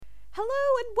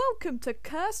Hello and welcome to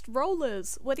Cursed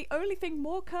Rollers, where the only thing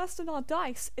more cursed than our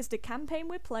dice is the campaign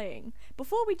we're playing.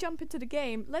 Before we jump into the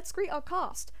game, let's greet our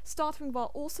cast, starting with our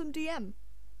awesome DM.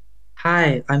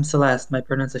 Hi, I'm Celeste. My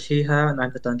pronouns are she, her, and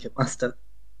I'm the Dungeon Master.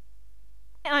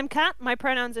 I'm Kat, my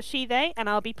pronouns are she, they, and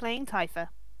I'll be playing Typha.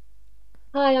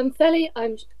 Hi, I'm Felly.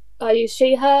 I use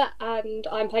she, her, and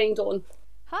I'm playing Dawn.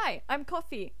 Hi, I'm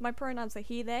Coffee. My pronouns are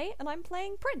he, they, and I'm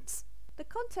playing Prince. The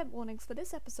content warnings for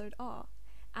this episode are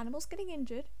animals getting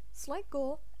injured, slight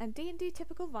gore, and D&D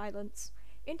typical violence.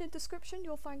 In the description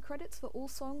you'll find credits for all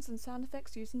songs and sound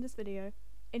effects used in this video.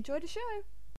 Enjoy the show!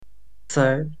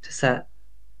 So, to set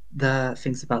the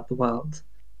things about the world,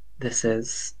 this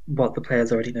is what the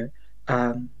players already know.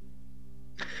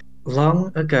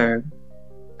 Long ago,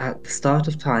 at the start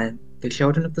of time, the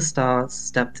children of the stars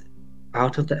stepped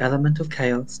out of the element of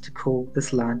chaos to call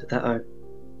this land their own.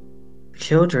 The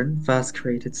children first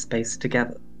created space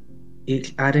together,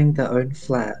 each adding their own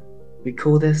flair. We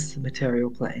call this the material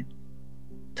plane.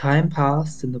 Time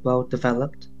passed and the world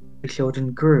developed. The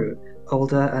children grew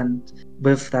older and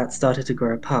with that started to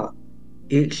grow apart,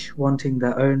 each wanting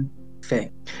their own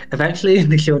thing. Eventually,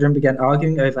 the children began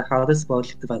arguing over how this world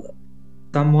should develop.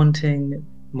 Some wanting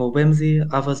more whimsy,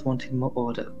 others wanting more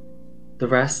order, the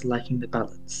rest liking the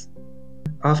balance.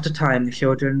 After time, the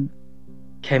children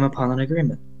came upon an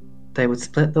agreement. They would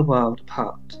split the world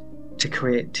apart to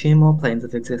create two more planes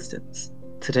of existence.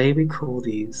 Today we call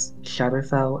these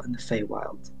Shadowfell and the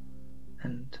Feywild.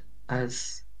 And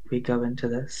as we go into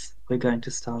this, we're going to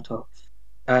start off.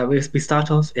 We start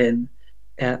off in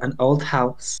an old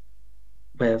house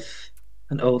with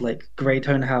an old grey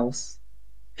tone house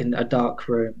in a dark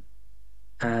room.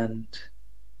 And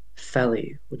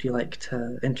Felly, would you like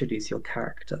to introduce your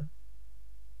character?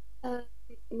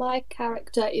 My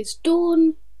character is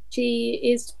Dawn. She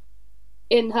is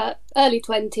in her early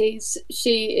 20s.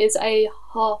 She is a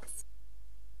half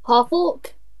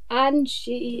orc, and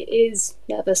she is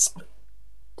nervous.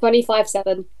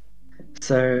 25/7.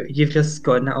 So you've just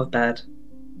gotten out of bed.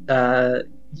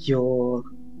 Your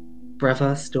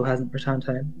brother still hasn't returned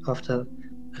home after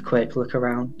a quick look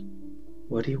around.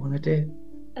 What do you want to do?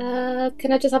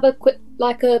 Can I just have a quick,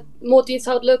 a more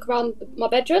detailed look around my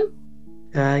bedroom?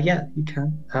 Yeah, you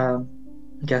can. I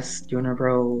guess you want to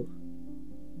roll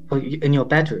in your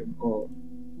bedroom or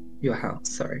your house,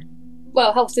 sorry.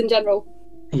 Well, house in general.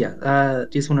 Yeah, do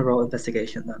you just want to roll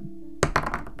investigation then?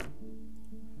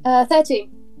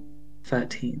 13.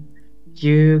 13.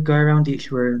 You go around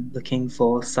each room looking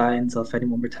for signs of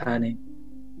anyone returning,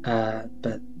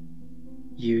 but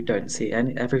you don't see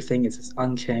any. Everything is as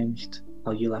unchanged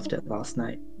how you left it last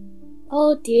night.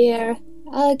 Oh dear,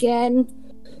 again.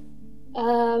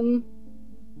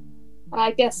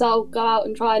 I guess I'll go out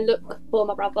and try and look for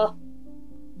my brother.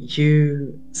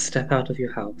 You step out of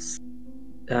your house.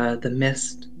 The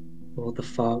mist or the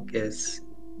fog is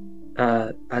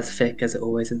as thick as it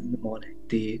always is in the morning.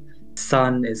 The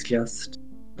sun is just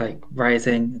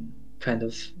rising and kind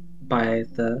of by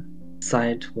the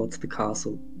side towards the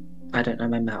castle. I don't know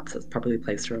my map, so it's probably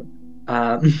placed wrong.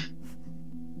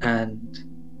 And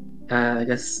I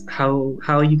guess how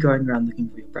are you going around looking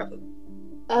for your brother?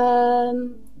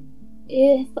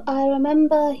 If I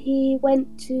remember, he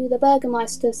went to the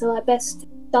Burgermeister, so I best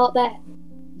start there.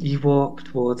 You walk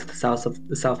towards the south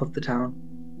of the town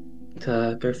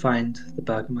to go find the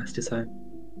Burgermeister's home.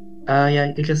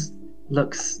 Yeah, it just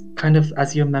looks kind of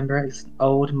as you remember it. It's an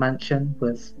old mansion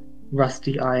with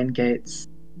rusty iron gates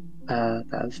that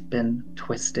have been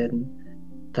twisted, and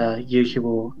the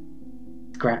usual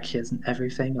scratches and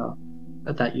everything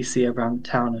that you see around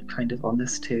town are kind of on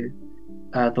this too.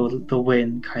 The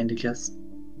wind kind of just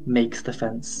makes the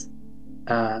fence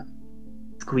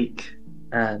squeak,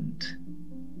 and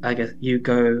I guess you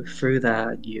go through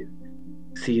there and you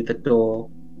see the door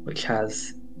which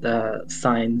has the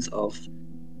signs of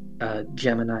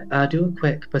Gemini. Do a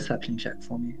quick perception check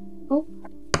for me. Oh.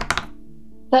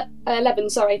 11,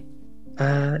 sorry.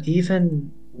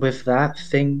 Even with that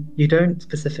thing, you don't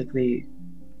specifically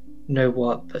know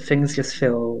what, but things just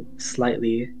feel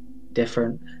slightly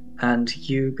different. And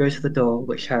you go to the door,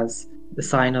 which has the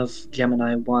sign of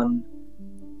Gemini, one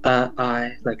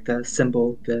eye, like the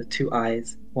symbol, the two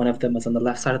eyes. One of them is on the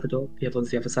left side of the door, the other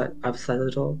one's the other side of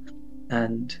the door.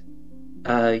 And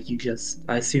I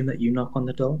assume that you knock on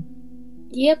the door?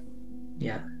 Yep.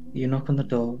 Yeah, you knock on the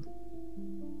door.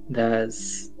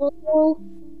 There's Oh,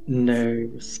 no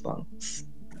response.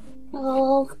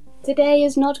 today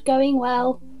is not going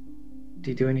well. Do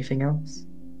you do anything else?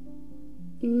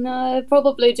 No,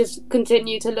 probably just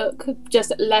continue to look,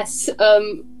 just less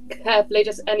carefully,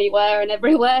 just anywhere and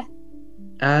everywhere.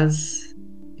 As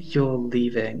you're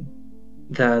leaving,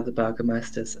 the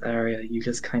Burgermeister's area, you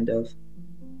just kind of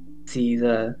see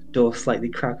the door slightly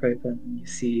crack open, and you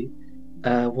see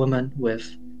a woman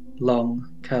with long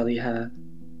curly hair,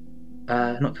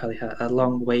 not curly hair, a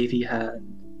long wavy hair,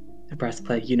 and a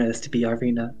breastplate. You know this to be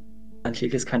Irina, and she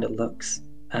just kind of looks,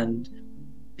 and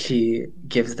she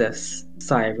gives this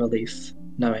sigh of relief,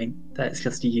 knowing that it's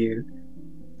just you,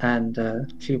 and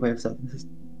she waves up and says,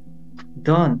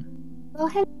 "Dawn, Oh,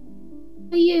 hello.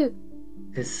 How are you?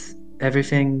 is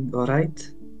everything all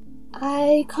right?"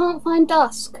 I can't find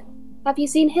Dusk. Have you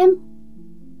seen him?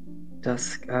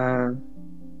 Dusk, not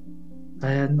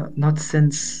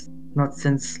since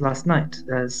last night.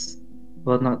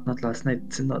 Not last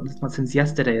night. Not since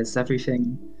yesterday. Is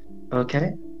everything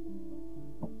okay?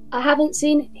 I haven't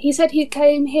seen. He said he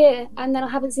came here, and then I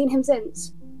haven't seen him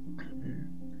since.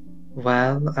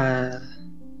 Well,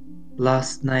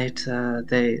 last night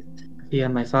he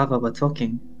and my father were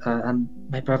talking, and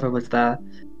my brother was there.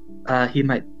 He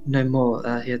might know more.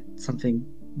 He had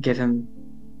give him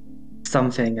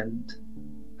something and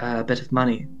a bit of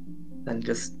money, and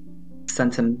just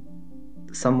sent him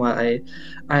somewhere.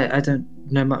 I don't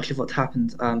know much of what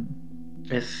happened.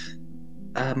 If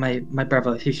my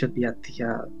brother, he should be at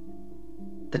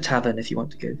the tavern if you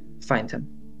want to go find him.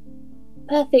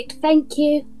 Perfect. Thank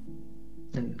you.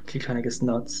 And he kind of just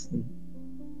nods and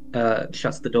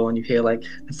shuts the door, and you hear like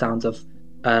the sounds of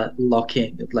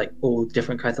locking, like all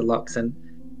different kinds of locks, and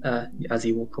as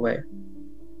you walk away.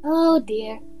 Oh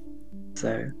dear.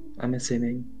 So I'm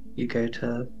assuming you go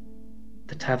to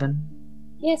the tavern.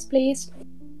 Yes, please.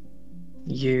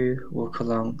 You walk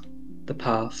along the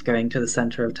path going to the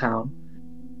center of town.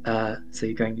 So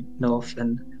you're going north,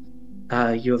 and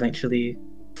you eventually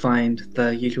find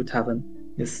the usual tavern.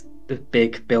 This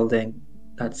big building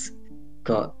that's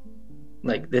got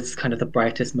it's kind of the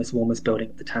brightest, most warmest building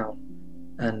of the town,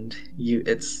 and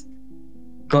it's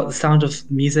got the sound of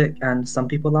music and some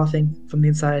people laughing from the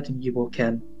inside. And you walk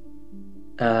in,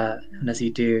 and as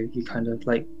you do, you kind of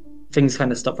things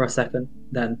kind of stop for a second,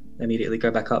 then immediately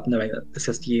go back up, knowing that it's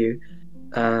just you.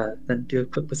 Then do a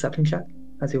quick perception check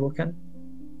as you walk in.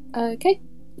 Okay.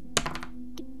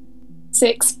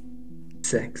 6.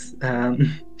 6.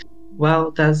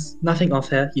 Well, there's nothing off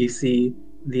here. You see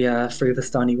the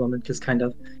Fruvastani woman just kind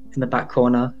of in the back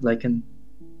corner,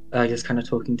 just kind of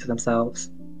talking to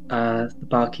themselves. The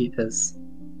barkeeper's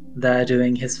there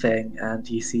doing his thing, and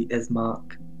you see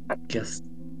Ismark just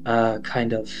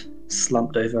kind of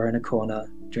slumped over in a corner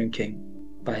drinking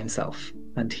by himself.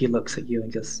 And he looks at you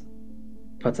and just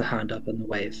puts a hand up in the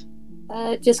wave.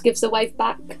 Just gives the wave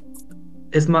back.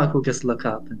 Ismark will just look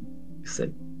up and say,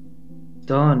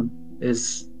 "Dawn,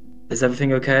 is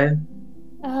everything okay?"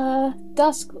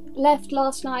 Dusk left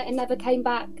last night and never came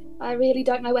back. I really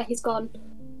don't know where he's gone.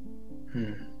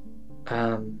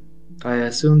 I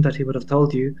assumed that he would have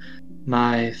told you.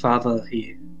 My father,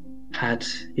 he had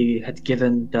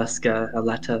given Dusk a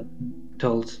letter,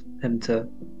 told him to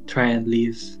try and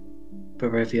leave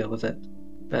Barovia with it,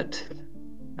 but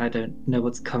I don't know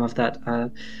what's come of that.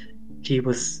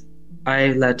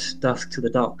 I led Dusk to the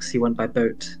docks. He went by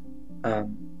boat.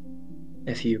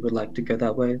 If you would like to go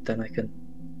that way, then I can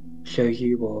show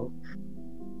you, or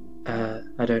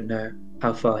I don't know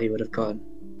how far he would have gone.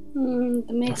 The If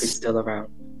he's mist. still around.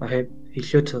 I hope he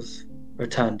should have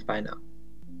returned by now.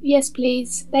 Yes,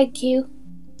 please. Thank you.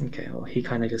 Okay, well, he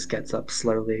kind of just gets up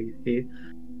slowly. He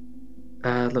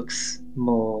looks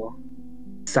more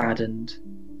saddened,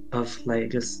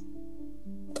 just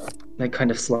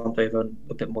kind of slumped over and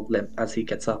a bit more limp as he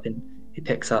gets up, and he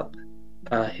picks up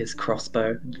his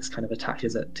crossbow and just kind of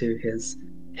attaches it to his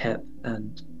hip,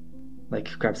 and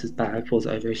grabs his bag, pulls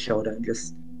it over his shoulder, and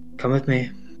just, "Come with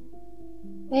me."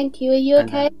 Thank you. Are you And,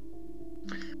 okay?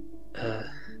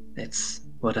 It's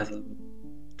whatever.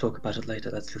 Talk about it later.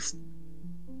 Let's just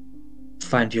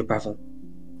find your brother.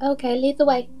 Okay, lead the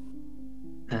way.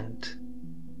 And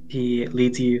he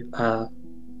leads you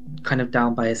kind of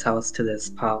down by his house to this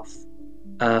path.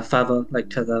 Further,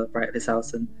 to the right of his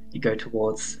house, and you go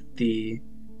towards the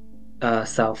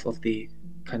south of the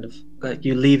kind of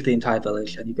you leave the entire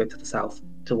village and you go to the south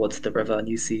towards the river, and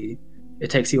you see it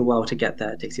takes you a while to get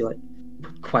there. It takes you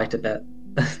quite a bit.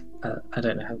 I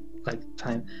don't know how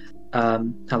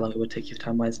how long it would take you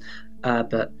time wise,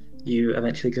 but you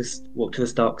eventually just walk to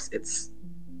the docks. It's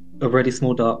a really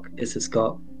small dock. It's just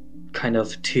got kind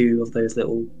of 2 of those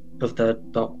little of the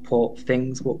dock port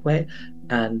things walkway,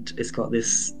 and it's got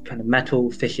this kind of metal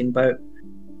fishing boat,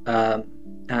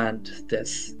 and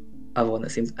this other one that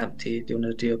seems empty. Do you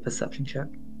want to do a perception check?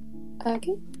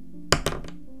 Okay.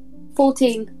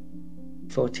 14.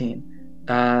 14.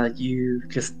 You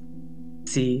just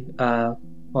see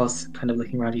whilst kind of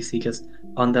looking around, you see just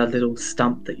on the little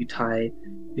stump that you tie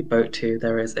the boat to,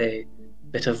 there is a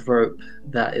bit of rope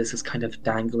that is just kind of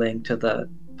dangling to the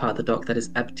part of the dock that is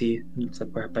empty. It looks like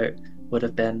where a boat would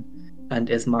have been. And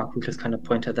Ismark will just kind of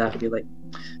point at that and be like,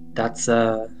 that's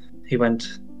he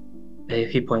points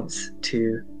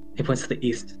to the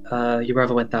east. Your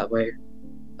brother went that way.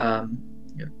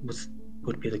 It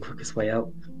would be the quickest way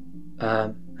out.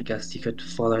 I guess you could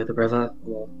follow the river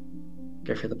or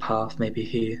go through the path.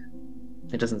 Maybe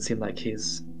it doesn't seem like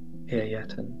he's here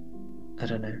yet, and I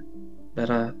don't know. But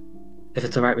if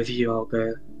it's alright with you, I'll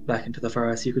go back into the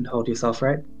forest. You can hold yourself,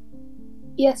 right?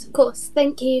 Yes, of course.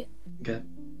 Thank you. Okay.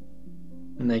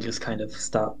 And they just kind of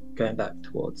start going back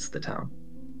towards the town.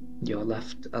 You're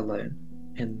left alone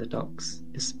in the docks.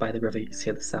 Just by the river, you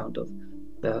hear the sound of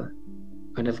the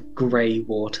kind of grey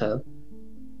water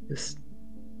just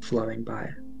flowing by.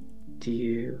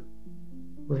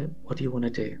 What do you want to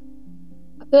do?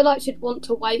 I feel like she'd want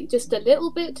to wait just a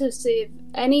little bit to see if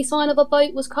any sign of a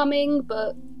boat was coming,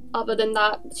 but other than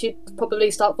that, she'd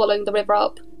probably start following the river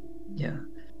up. Yeah.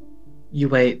 You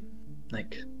wait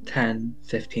like 10,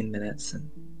 15 minutes and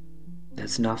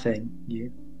there's nothing.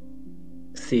 You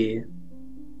see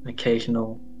an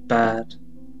occasional bird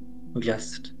will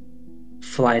just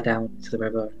fly down to the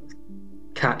river and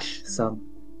catch some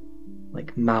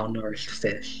like malnourished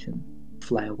fish and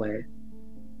fly away.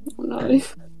 Oh no. And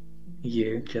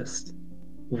you just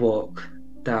walk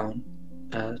down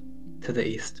to the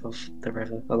east of the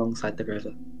river, alongside the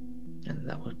river, and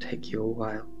that will take you a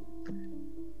while.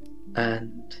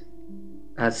 And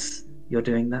as you're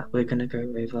doing that, we're going to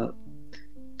go over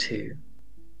to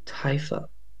Typha.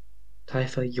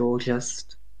 Typha, you're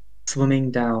just swimming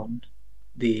down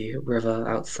the river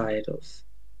outside of,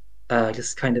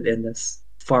 just kind of in this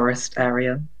forest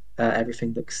area.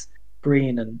 Everything looks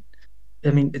green, and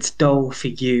I mean, it's dull for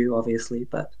you, obviously,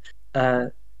 but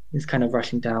it's kind of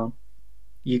rushing down.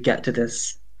 You get to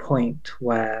this point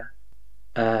where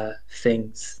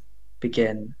things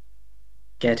begin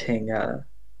getting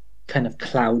kind of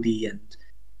cloudy and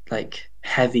like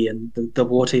heavy, and the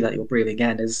water that you're breathing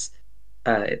in is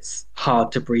it's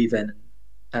hard to breathe in.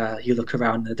 You look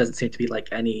around and there doesn't seem to be like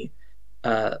any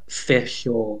fish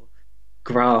or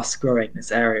grass growing in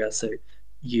this area, so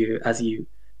as you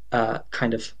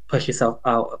kind of push yourself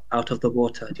out of the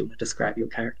water, do you want to describe your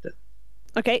character?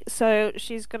 Okay, so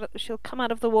she'll come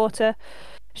out of the water.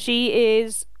 She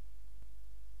is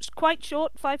quite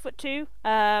short,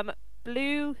 5'2",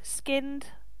 blue-skinned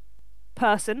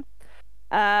person,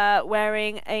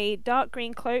 wearing a dark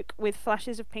green cloak with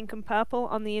flashes of pink and purple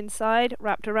on the inside,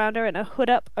 wrapped around her, and a hood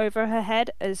up over her head.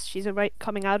 As she's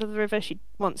coming out of the river, she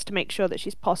wants to make sure that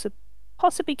she's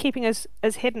possibly keeping as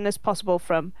hidden as possible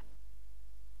from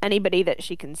anybody that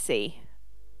she can see,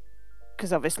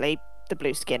 because obviously the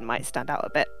blue skin might stand out a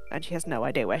bit, and she has no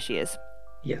idea where she is.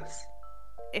 Yes.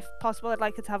 If possible, I'd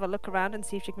like her to have a look around and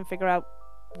see if she can figure out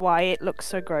why it looks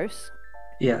so gross.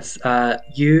 Yes.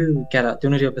 You get up. Do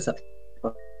you want to do a perception?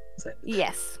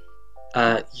 Yes.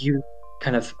 You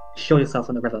kind of show yourself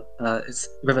on the river. The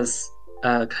river's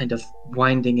kind of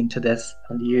winding into this,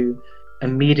 and you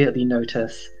immediately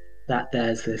notice that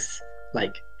there's this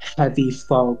like heavy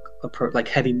fog like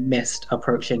heavy mist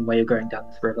approaching where you're going down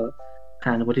this river.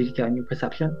 And what did you get on your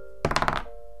perception?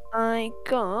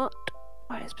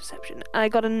 Where's perception? I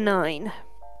got a 9.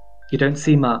 You don't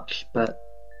see much, but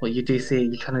what you do see,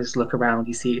 you kind of just look around,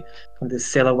 you see kind of the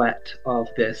silhouette of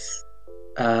this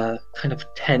kind of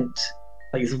tent,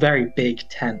 like this very big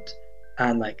tent,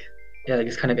 and like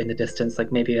it's kind of in the distance,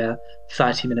 like maybe a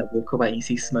 30-minute walk away, you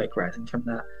see smoke rising from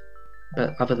that.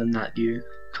 But other than that, you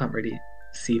can't really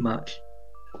see much.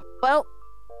 Well,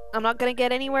 I'm not gonna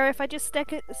get anywhere if I just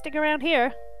stick around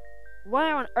here.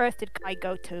 Where on earth did Kai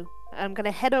go to? I'm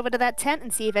gonna head over to that tent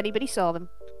and see if anybody saw them,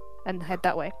 and head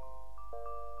that way.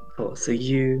 Cool. So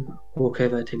you walk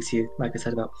over. It takes you, like I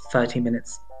said, about 30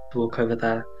 minutes to walk over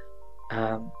there.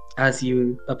 As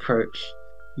you approach,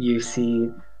 you see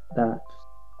that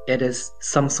it is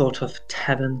some sort of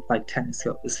tavern. Like tent,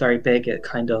 it's very big. It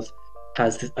kind of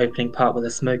has this opening part where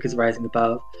the smoke is rising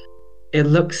above. It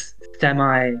looks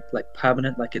semi like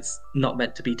permanent, like it's not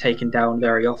meant to be taken down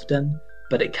very often,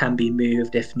 but it can be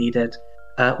moved if needed.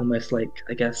 Almost like,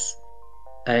 I guess,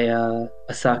 a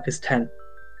circus tent,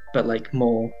 but like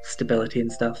more stability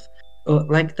and stuff. Or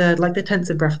like the tents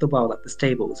in Breath of the Wild, like the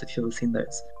stables, if you've ever seen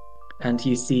those. And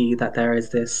you see that there is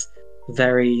this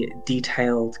very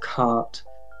detailed cart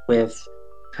with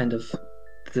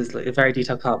there's like a very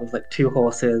detailed cart with like 2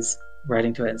 horses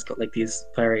riding to it, and it's got like these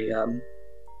very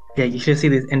you should see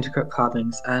these intricate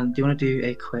carvings. And do you want to do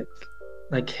a quick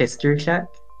like history check?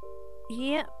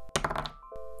 Yeah.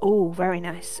 Oh, very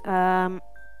nice.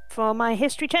 For my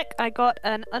history check, I got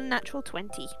an unnatural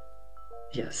 20.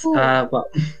 Yes. Ooh. Well,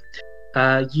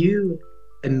 you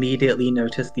immediately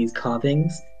notice these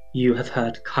carvings. You have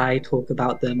heard Kai talk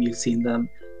about them. You've seen them,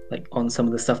 like on some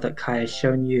of the stuff that Kai has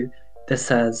shown you. This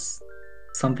says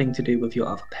something to do with your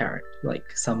other parent, like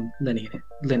some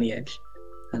lineage.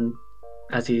 And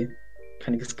as you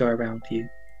kind of just go around, you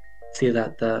see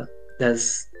that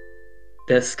there's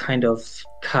this kind of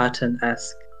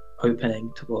curtain-esque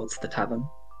opening towards the tavern,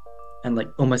 and like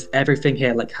almost everything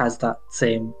here like has that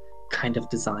same kind of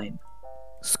design.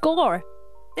 Score!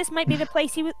 This might be the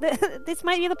place this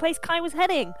might be the place Kai was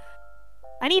heading.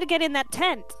 I need to get in that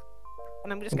tent.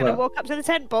 And I'm just gonna Well- walk up to the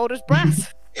tent, bold as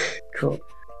brass. Cool.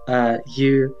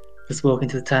 You just walk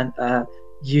into the tent.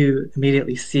 You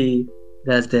immediately see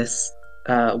there's this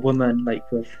woman like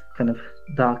with kind of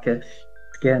darkish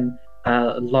skin,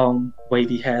 long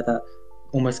wavy hair that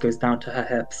almost goes down to her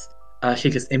hips. She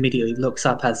just immediately looks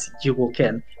up as you walk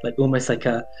in, like almost like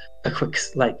a quick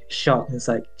like shock. It's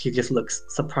like she just looks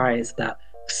surprised that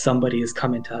somebody has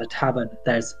come into her tavern.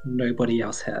 There's nobody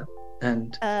else here.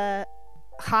 And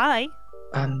Hi.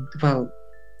 well,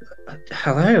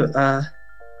 hello.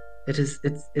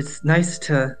 It's nice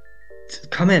to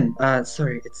come in.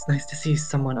 Sorry, it's nice to see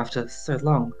someone after so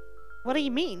long. What do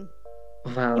you mean?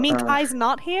 Well, You mean Kai's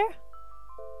not here?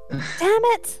 Damn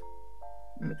it!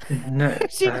 no.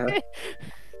 She-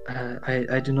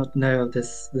 I do not know of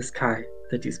this Kai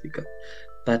that you speak of,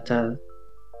 but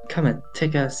come in,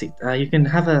 take a seat. You can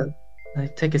have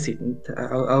take a seat, and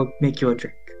I'll make you a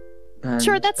drink. And,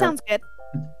 Sure, that sounds good.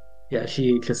 Yeah,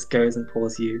 she just goes and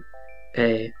pours you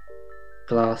a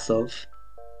glass of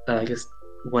just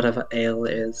whatever ale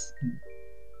it is.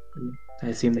 I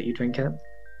assume that you drink it.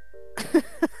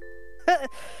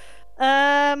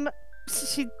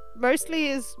 She mostly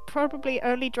is probably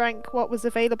only drank what was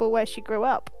available where she grew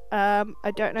up. I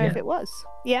don't know if Yeah. it was.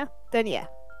 Yeah, then yeah.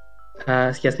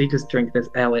 Yes, you just drink this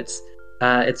ale.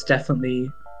 It's definitely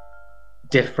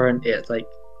different. It like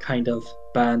kind of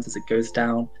burns as it goes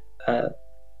down.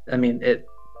 I mean, it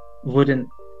wouldn't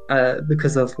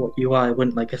because of what you are, it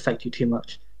wouldn't like affect you too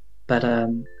much. But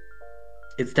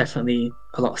it's definitely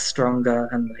a lot stronger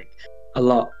and like a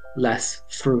lot less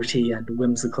fruity and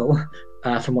whimsical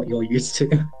from what you're used to.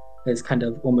 It's kind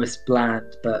of almost bland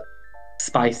but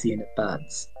spicy and it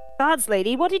burns. Gods,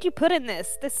 lady, what did you put in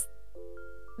this? This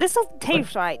doesn't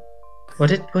taste right. What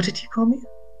did you call me?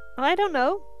 I don't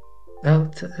know.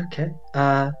 Oh, okay.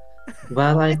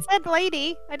 Well, I I said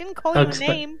lady. I didn't call Oh, you a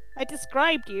name. I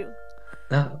described you.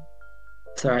 oh,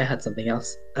 sorry, I had something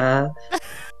else.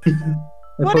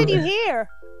 What did you hear?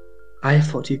 I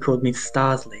thought you called me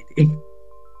Stars Lady.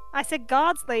 I said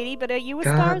gods, lady, but are you a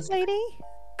Gods. stars lady?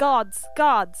 Gods.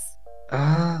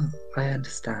 Ah, I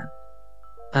understand.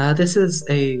 This is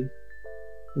a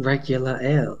regular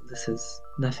ale. This is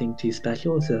nothing too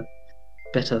special. It's a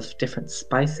bit of different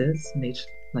spices made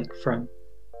like from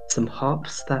some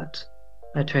hops that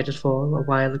I traded for a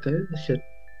while ago. It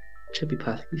should be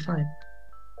perfectly fine.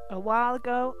 A while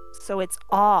ago, so it's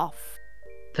off.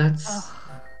 That's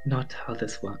Ugh. not how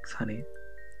this works, honey.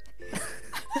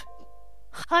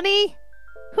 Honey?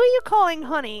 Who are you calling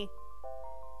honey?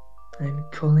 I'm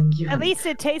calling you At honey. least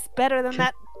it tastes better than Sure.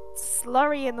 that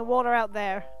slurry in the water out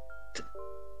there.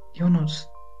 You're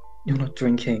not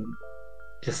drinking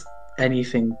just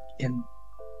anything in.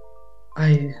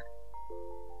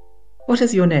 What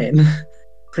is your name?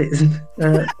 Please.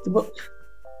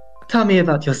 Tell me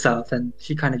about yourself. And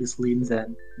she kind of just leans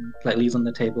in, and, like leaves on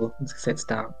the table and sits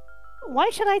down. Why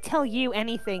should I tell you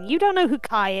anything? You don't know who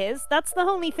Kai is. That's the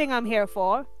only thing I'm here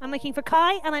for. I'm looking for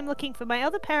Kai, and I'm looking for my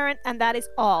other parent, and that is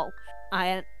all.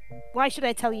 Why should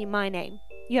I tell you my name?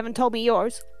 You haven't told me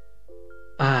yours.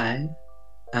 I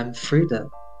am Frida.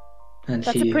 And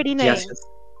That's a she pretty name. gestures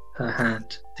her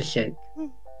hand to shake.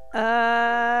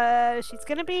 She's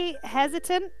gonna be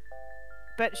hesitant,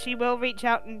 but she will reach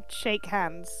out and shake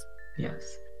hands.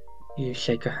 Yes. You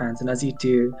shake her hands, and as you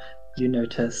do, you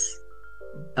notice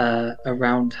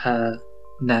around her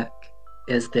neck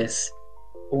is this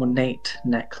ornate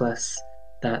necklace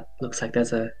that looks like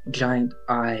there's a giant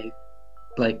eye,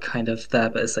 like kind of there,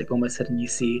 but it's like almost hidden. You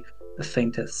see the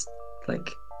faintest like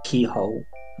keyhole,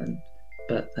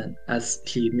 but then as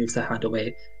she moves her hand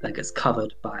away, that gets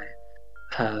covered by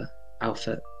her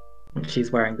outfit.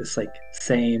 She's wearing this like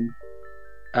same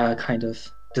kind of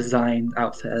design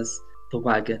outfit as the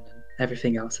wagon and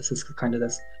everything else. This is kind of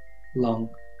this long,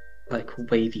 like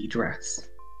wavy dress.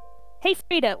 Hey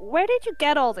Frida, where did you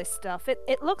get all this stuff?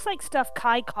 It looks like stuff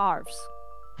Kai carves.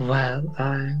 Well,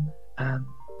 I am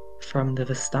from the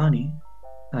Vistani.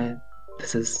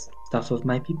 This is stuff of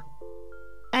my people.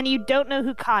 And you don't know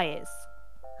who Kai is?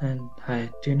 And I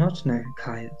do not know who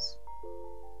Kai is.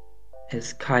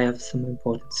 Is Kai of some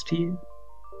importance to you?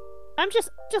 I'm just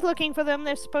looking for them.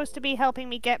 They're supposed to be helping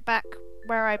me get back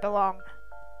where I belong.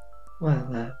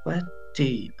 Well, where do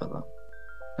you belong?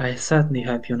 I certainly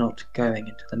hope you're not going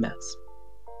into the mess.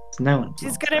 No one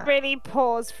She's belongs gonna there. really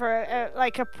pause for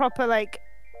a proper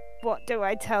what do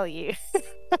I tell you?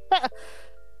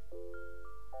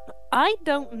 I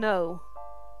don't know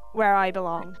where I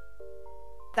belong.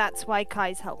 That's why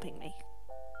Kai's helping me.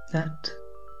 That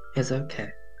is okay.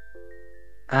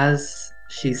 As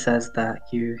she says that,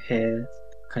 you hear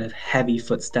kind of heavy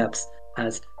footsteps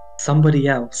as somebody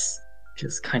else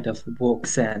just kind of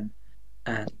walks in,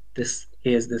 and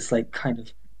here's this like kind of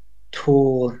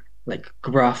tall, like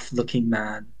gruff looking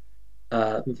man,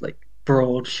 with like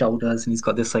broad shoulders, and he's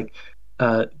got this like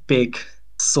big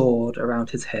sword around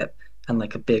his hip and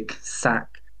like a big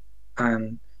sack,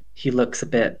 and he looks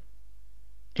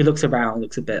around,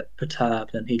 looks a bit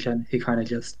perturbed, and he kind of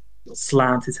just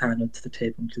slams his hand onto the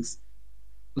table and just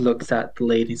looks at the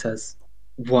lady and says,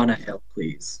 "Want to help,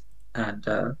 please?" And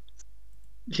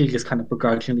she just kind of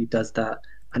begrudgingly does that,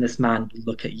 and this man will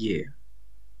look at you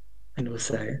and will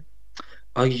say,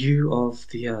 Are you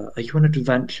an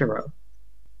adventurer?"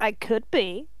 I could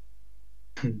be.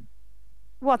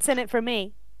 What's in it for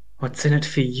me? What's in it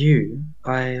for you?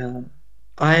 I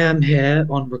am here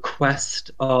on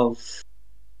request of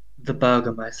the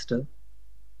Burgermeister.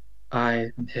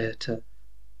 I am here to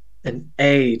an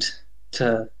aid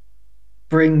to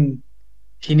bring.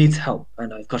 He needs help,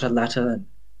 and I've got a letter. And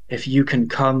if you can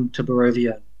come to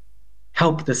Barovia and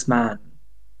help this man,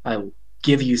 I will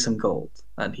give you some gold.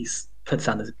 And he puts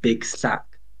down this big sack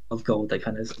of gold that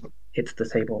kind of hits the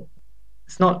table.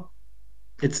 It's not.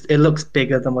 It looks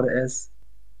bigger than what it is.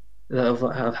 Of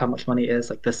how much money it is.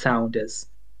 Like the sound is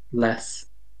less,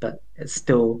 but it's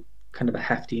still kind of a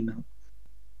hefty-ish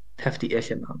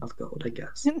amount of gold, I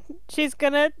guess. She's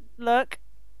gonna look,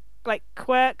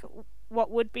 quirk what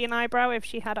would be an eyebrow if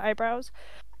she had eyebrows,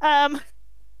 and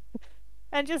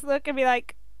just look and be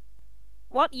like,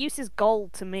 "What use is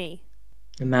gold to me?"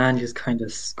 The man just kind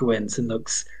of squints and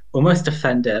looks almost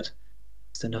offended.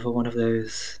 It's another one of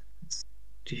those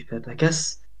stupid. I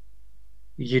guess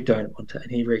you don't want it,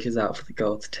 and he reaches out for the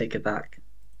gold to take it back.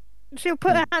 She'll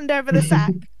put her hand over the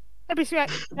sack and be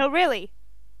like, "No, really,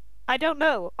 I don't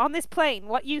know. On this plane,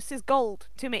 what use is gold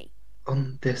to me?"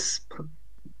 On this,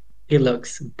 he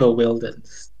looks bewildered.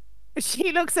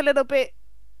 She looks a little bit.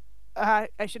 I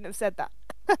shouldn't have said that,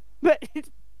 but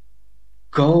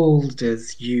Gold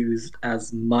is used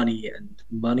as money, and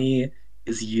money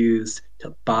is used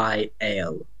to buy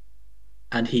ale.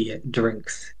 And he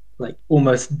drinks, like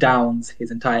almost downs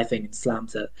his entire thing and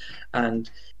slams it. And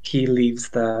he leaves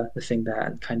the thing there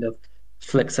and kind of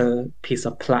flicks a piece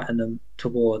of platinum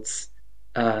towards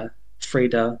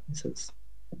Frida. He says,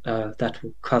 that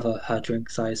will cover her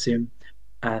drinks, I assume.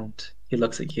 And he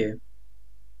looks at you.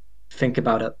 Think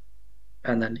about it.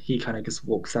 And then he kind of just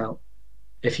walks out.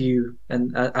 As he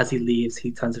leaves,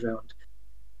 he turns around.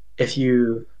 If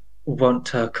you want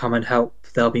to come and help,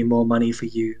 there'll be more money for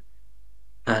you.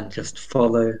 And just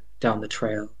follow down the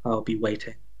trail. I'll be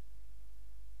waiting.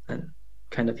 And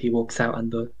kind of he walks out,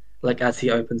 and as he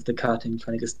opens the curtain, you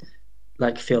kind of just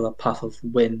feel a puff of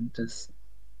wind as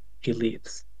he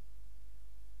leaves.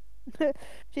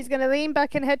 she's gonna lean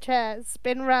back in her chair,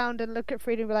 spin round, and look at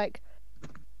Frida and be like,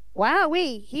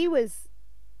 "Wowee, he was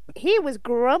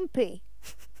grumpy."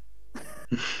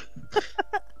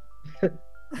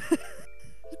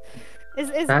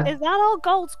 Is that all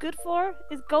gold's good for?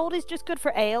 Gold just good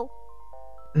for ale?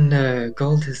 No,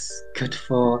 gold is good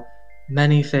for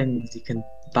many things. You can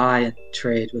buy and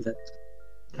trade with it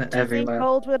Do you everywhere. think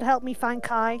gold would help me find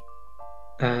Kai?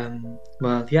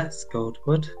 Well, yes, gold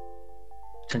would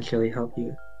potentially help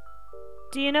you.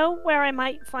 Do you know where I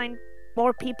might find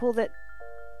more people that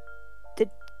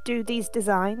do these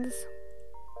designs?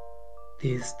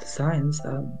 These designs,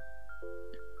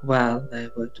 well, there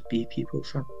would be people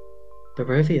from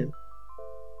Barovia,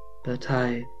 but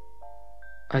I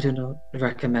do not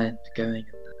recommend going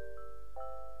in there.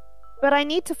 But I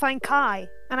need to find Kai,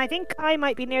 and I think Kai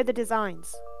might be near the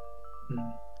designs.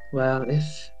 Well,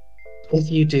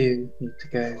 if you do need to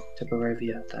go to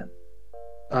Barovia, then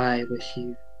I wish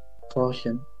you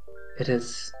caution. It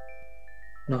is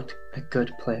not a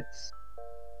good place.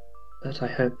 But I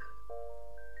hope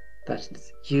that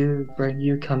you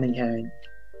coming here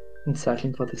and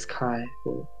searching for this Kai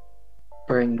will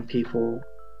bring people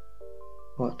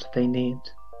what they need.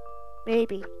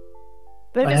 Maybe.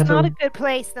 But if I it's have not a- a good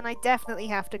place, then I definitely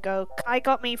have to go. Kai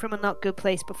got me from a not good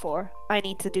place before. I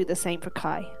need to do the same for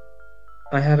Kai.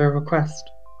 I have a request.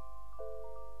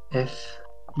 If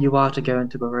you are to go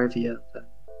into Barovia, then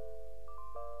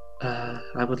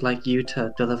I would like you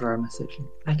to deliver a message.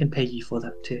 I can pay you for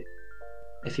that too,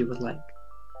 if you would like.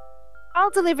 I'll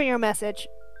deliver your message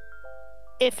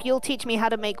if you'll teach me how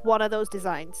to make one of those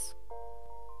designs.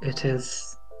 It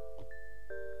is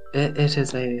it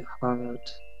is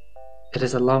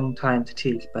a long time to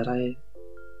teach, but I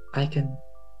can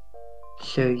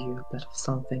show you a bit of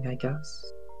something, I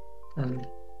guess. And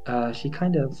she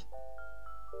kind of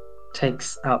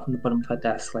takes out from the bottom of her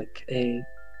desk like a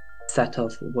set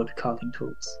of wood carving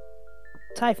tools.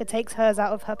 Typha takes hers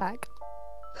out of her bag.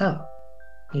 Oh,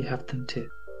 you have them too.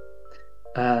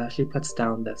 She puts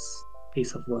down this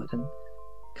piece of wood and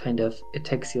it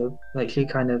takes you, like, she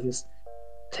kind of just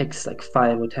takes like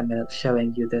 5 or 10 minutes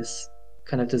showing you this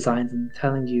kind of designs and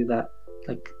telling you that,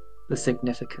 like, the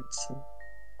significance and,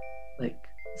 like,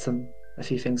 a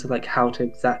few things of, like, how to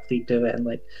exactly do it and,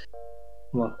 like,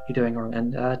 what you're doing wrong.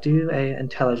 And do a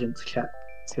intelligence check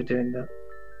if you're doing that.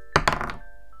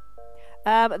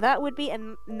 That would be a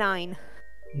 9.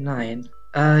 9.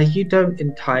 You don't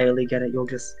entirely get it, you're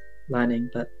just learning,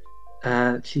 but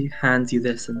she hands you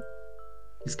this and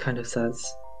just kind of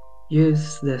says,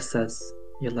 use this as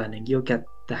you're learning. You'll get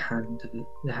the hang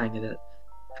of it.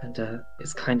 And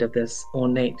it's kind of this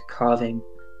ornate carving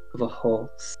of a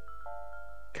horse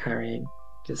carrying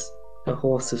just a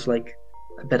horse with like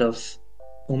a bit of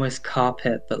almost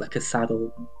carpet, but like a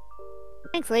saddle.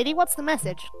 Thanks, lady. What's the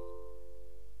message?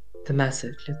 The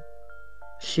message.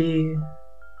 She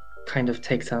kind of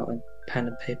takes out a pen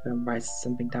and paper and writes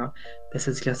something down. This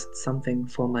is just something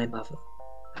for my mother.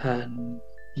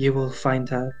 You will find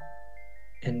her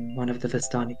in one of the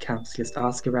Vistani camps. Just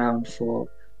ask around for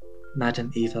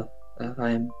Madame Eva.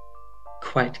 I am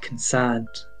quite concerned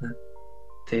that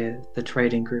the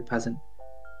trading group hasn't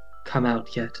come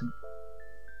out yet, and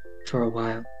for a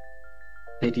while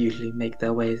they'd usually make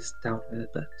their ways down here,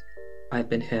 but I've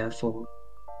been here for,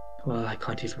 well, I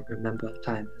can't even remember.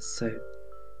 Time is so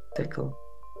fickle.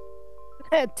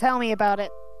 Tell me about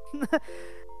it.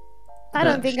 I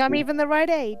don't think I'm even the right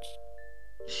age.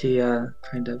 She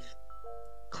kind of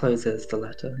closes the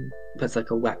letter and puts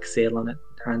like a wax seal on it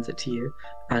and hands it to you,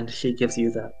 and she gives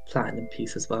you the platinum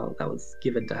piece as well that was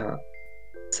given to her.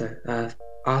 So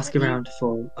ask around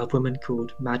for a woman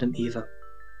called Madame Eva.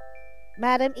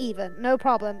 Madame Eva, no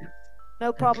problem.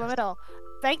 No problem at all.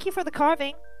 Thank you for the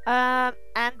carving. And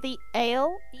the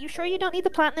ale, you sure you don't need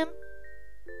the platinum?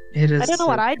 It is. I don't know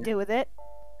what I'd do with it.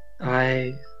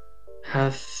 I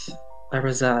have a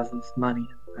reserve of money.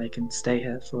 I can stay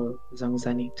here for as long as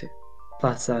I need to.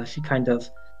 Plus, she kind of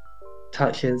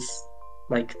touches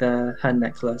like her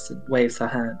necklace and waves her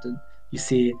hand, and you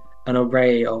see an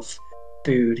array of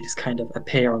food just kind of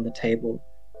appear on the table.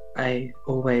 I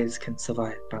always can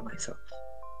survive by myself.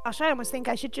 Gosh, I almost think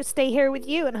I should just stay here with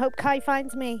you and hope Kai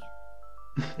finds me.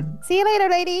 See you later,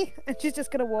 lady. And she's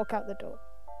just gonna walk out the door.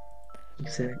 You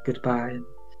say goodbye and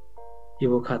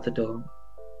you walk out the door.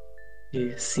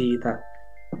 You see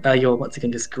that you're once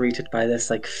again just greeted by this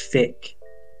like thick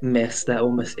mist that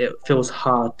it feels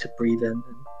hard to breathe in. And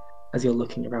as you're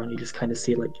looking around, you just kind of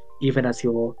see, like, even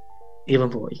more,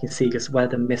 you can see just where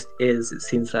the mist is, it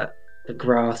seems that the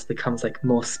grass becomes like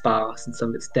more sparse and some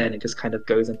of it's dead and it just kind of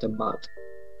goes into mud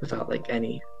without like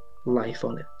any life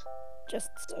on it. Just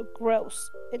so gross.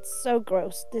 It's so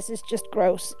gross. This is just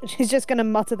gross. She's just gonna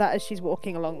mutter that as she's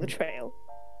walking along the trail.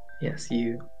 Yes,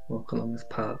 you walk along this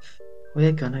path.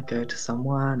 We're gonna go to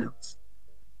someone else.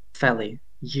 Felly,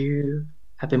 you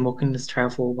have been walking this trail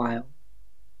for a while.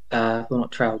 Well,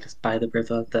 not trail, just by the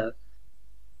river. The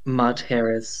mud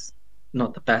here is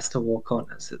not the best to walk on,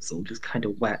 as it's all just kind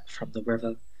of wet from the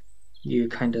river. You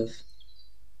kind of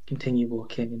continue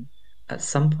walking, and at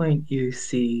some point you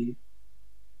see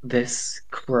this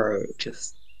crow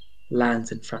just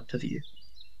lands in front of you.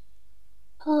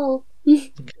 Oh,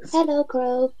 hello,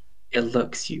 Crow. It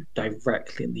looks you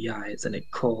directly in the eyes and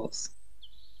it caws.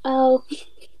 Oh,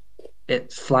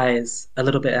 It flies a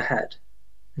little bit ahead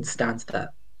and stands there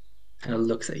and it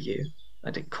looks at you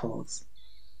and it caws.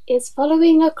 is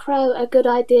following a crow a good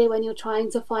idea when you're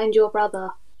trying to find your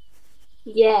brother?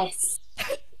 Yes.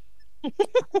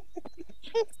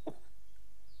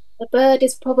 The bird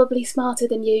is probably smarter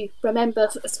than you. Remember,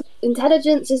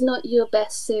 intelligence is not your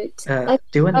best suit.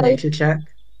 Do a nature check.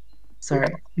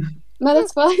 Sorry. No,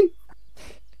 that's fine.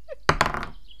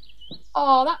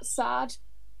 Oh, that's sad.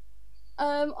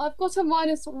 I've got a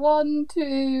 -1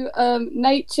 to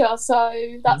nature,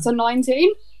 so that's a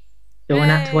 19. Doing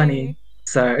at 20.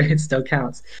 so it still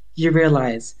counts. You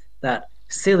realize that,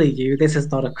 silly you, this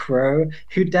is not a crow.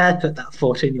 Who dared put that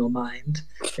thought in your mind?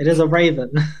 It is a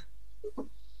raven.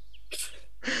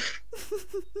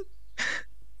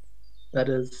 That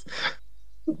is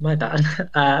my bad.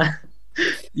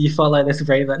 You follow this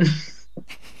raven.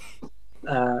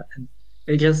 And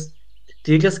it just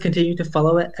do you just continue to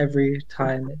follow it every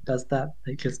time it does that?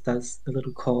 It just does the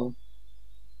little call.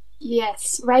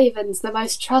 Yes, ravens, the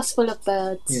most trustful of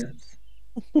birds.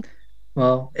 Yes.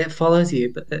 Well, it follows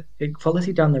you, but it follows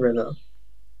you down the river.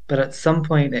 But at some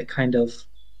point, it kind of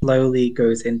slowly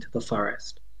goes into the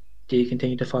forest. Do you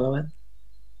continue to follow it?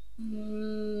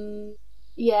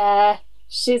 Yeah,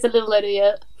 she's a little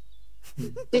idiot.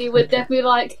 She would definitely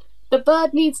like, the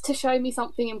bird needs to show me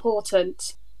something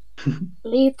important.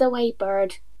 Lead the way,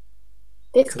 bird.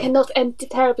 This Cool. cannot end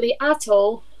terribly at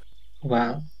all.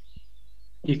 Wow.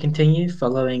 You continue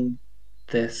following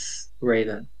this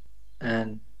raven,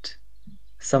 and at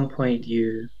some point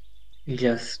the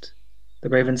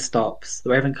raven stops. The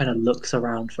raven kind of looks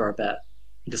around for a bit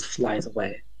and just flies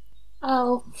away.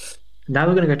 Oh, Now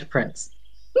we're going to go to Prince.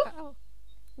 Oh.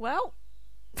 Well,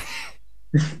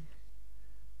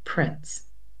 Prince,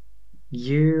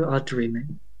 you are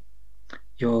dreaming.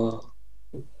 You're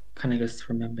kind of just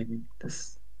remembering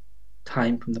this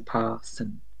time from the past,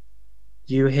 and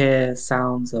you hear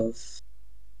sounds of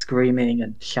screaming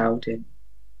and shouting,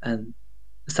 and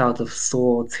the sounds of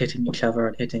swords hitting each other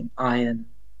and hitting iron.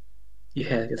 You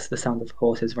hear just the sound of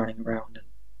horses running around, and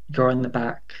you're in the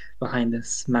back behind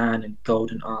this man in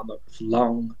golden armor with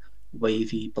long,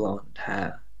 wavy blonde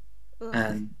hair, ugh.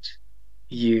 and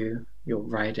you're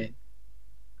riding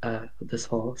this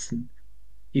horse, and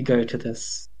you go to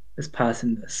this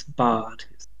person, this bard,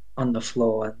 who's on the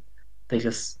floor, and they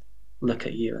just look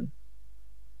at you,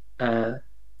 and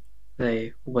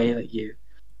they wave at you.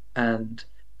 And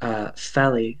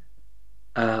Felly,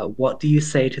 what do you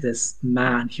say to this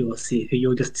man who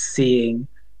you're just seeing,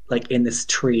 like in this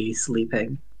tree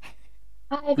sleeping?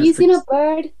 have you seen a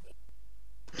bird?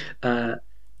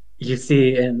 You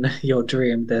see in your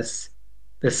dream this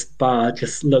bard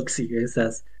just looks at you and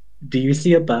says, "Do you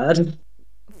see a bird?"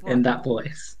 In that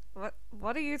voice.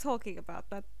 What are you talking about?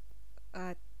 That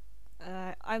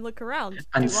I look around.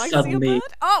 And Do I see a suddenly-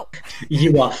 bird? Oh!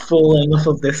 You are falling off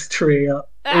of this tree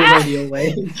already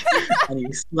awake, and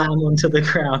you slam onto the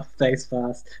ground face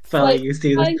first. Felly, Like, you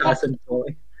see try this and catch- person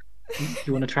falling.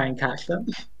 You want to try and catch them?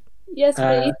 Yes,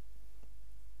 please.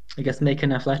 I guess make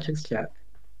an athletics check.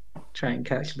 Try and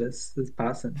catch this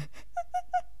person.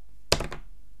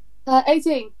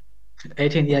 18.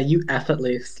 18, yeah, you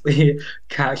effortlessly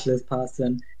catch this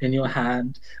person in your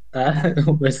hand,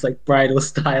 almost like bridal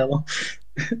style.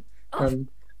 And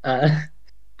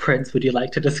Prince, would you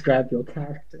like to describe your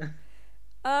character?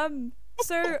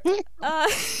 So,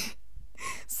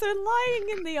 so lying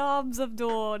in the arms of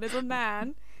Dawn is a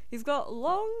man. He's got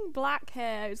long black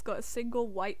hair. He's got a single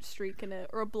white streak in it,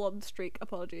 or a blonde streak.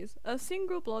 Apologies, a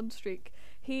single blonde streak.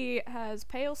 He has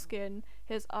pale skin.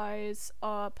 His eyes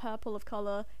are purple of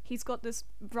color. He's got this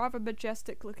rather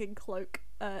majestic-looking cloak.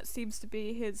 Seems to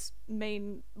be his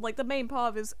main, like the main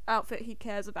part of his outfit he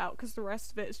cares about, because the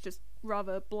rest of it is just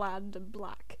rather bland and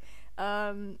black.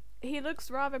 He looks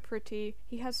rather pretty.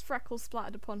 He has freckles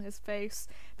splattered upon his face,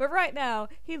 but right now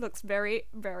he looks very,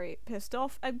 very pissed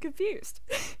off and confused.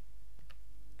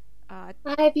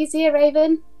 Have you seen a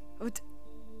raven?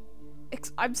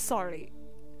 I'm sorry.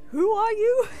 Who are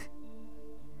you?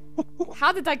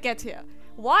 How did I get here?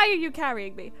 Why are you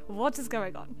carrying me? What is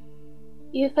going on?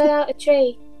 You fell out a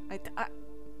tree.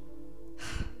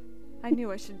 I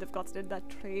knew I shouldn't have gotten in that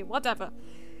tree. Whatever.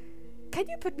 Can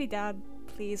you put me down,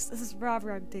 please? This is rather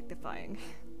undignifying.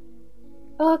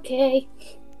 Okay.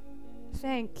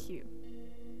 Thank you.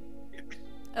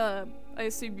 I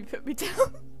assume you put me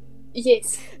down?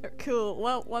 Yes. Cool.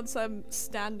 Well, once I'm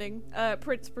standing,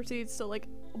 Prince proceeds to, like,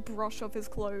 brush off his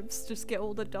clothes, just get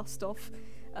all the dust off.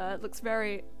 Looks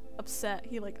very upset.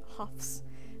 He, like, huffs.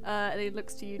 And he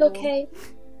looks to you, Dawn. Okay.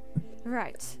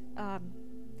 Right.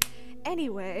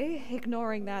 Anyway,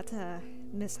 ignoring that,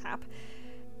 mishap,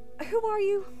 who are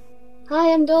you?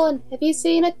 Hi, I'm Dawn. Have you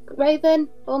seen a raven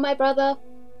or my brother?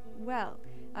 Well,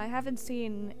 I haven't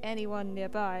seen anyone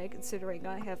nearby, considering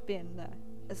I have been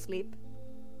asleep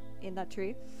in that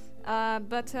tree.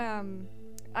 But I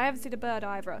haven't seen a bird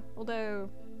either, although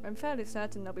I'm fairly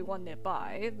certain there'll be one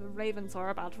nearby. The ravens are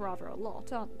about rather a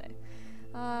lot, aren't they?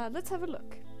 Let's have a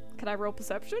look. Can I roll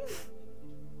perception?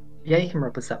 Yeah, you can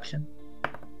roll perception.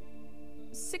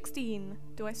 16.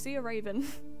 Do I see a raven?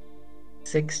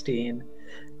 16.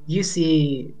 You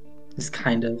see this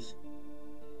kind of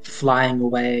flying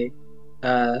away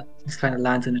just kind of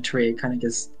lands in a tree, kind of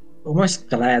just almost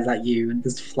glares at you and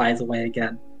just flies away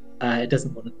again. It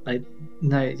doesn't want to.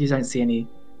 No, you don't see any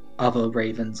other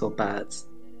ravens or birds.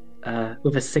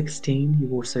 With a 16,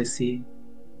 you also see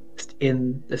just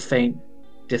in the faint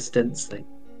distance, like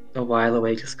a while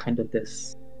away, just kind of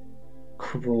this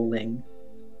crawling,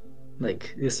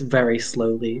 like just very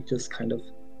slowly, just kind of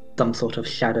some sort of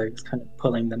shadows kind of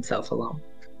pulling themselves along,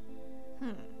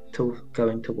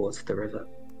 going towards the river.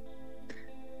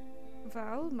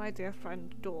 Well, my dear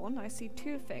friend Dawn, I see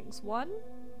two things. One,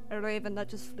 a raven that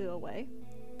just flew away.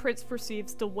 Prince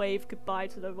proceeds to wave goodbye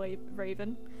to the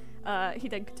raven. He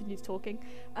then continues talking.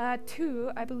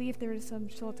 Two, I believe there is some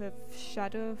sort of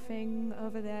shadow thing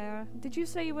over there. Did you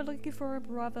say you were looking for a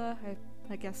brother?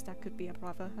 I guess that could be a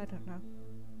brother. I don't know.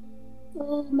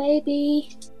 Oh,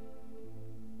 maybe.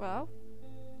 Well,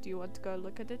 do you want to go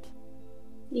look at it?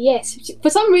 Yes. For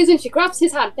some reason, she grabs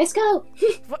his hand. Let's go.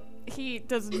 He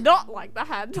does not like the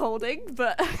hand holding,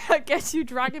 but I guess you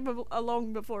drag him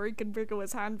along before he can wriggle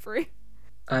his hand free.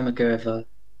 I'm gonna go over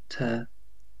to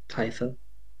Typha.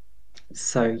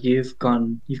 So you've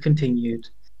continued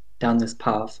down this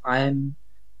path. I'm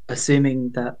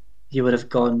assuming that you would have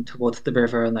gone towards the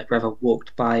river and like rather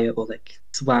walked by it or like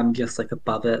swam just like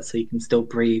above it so you can still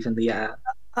breathe in the air.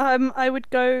 I would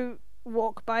go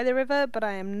walk by the river, but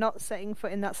I am not setting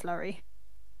foot in that slurry.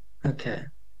 Okay.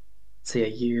 So yeah,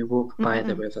 you walk by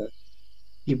the river.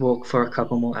 You walk for a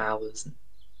couple more hours, and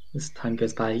as time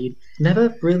goes by, you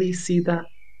never really see that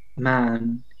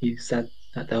man who said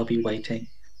that they'll be waiting.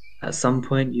 At some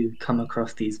point, you come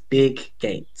across these big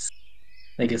gates.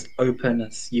 They just open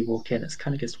as you walk in. It's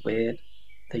kind of just weird.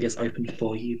 They just open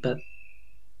for you, but I'm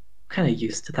kind of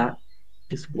used to that.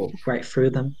 Just walk right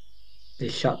through them. They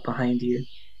shut behind you.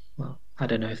 Well, I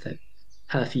don't know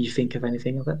if you think of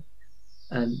anything of it.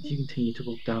 And you continue to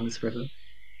walk down this river.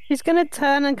 She's gonna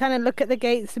turn and kind of look at the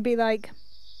gates and be like,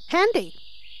 handy,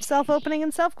 self-opening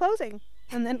and self-closing,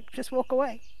 and then just walk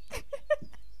away.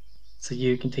 So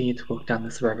you continue to walk down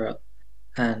this river,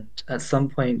 and at some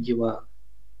point you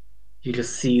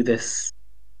just see this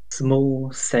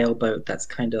small sailboat that's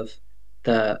kind of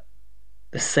the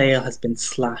sail has been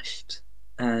slashed,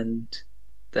 and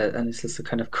it's just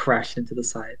kind of crashed into the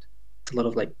side. It's a lot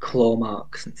of like claw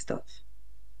marks and stuff.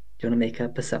 Do you want to make a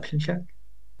perception check?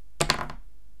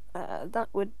 That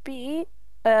would be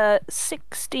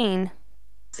 16.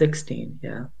 16,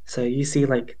 yeah. So you see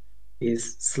like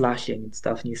these slashing and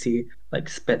stuff, and you see like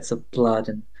spits of blood,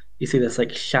 and you see this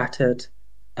like shattered,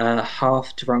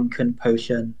 half-drunken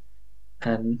potion,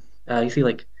 and you see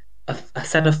like a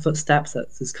set of footsteps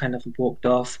that's just kind of walked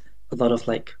off, a lot of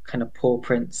like kind of paw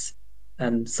prints,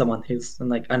 and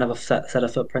like another set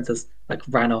of footprints has like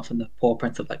ran off, and the paw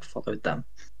prints have like followed them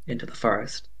into the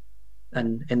forest.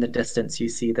 And in the distance, you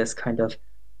see this kind of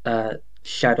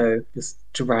shadow just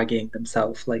dragging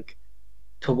themselves like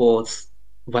towards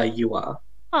where you are.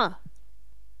 Huh.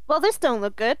 Well, this don't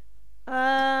look good.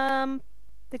 The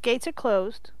gates are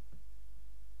closed.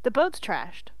 The boat's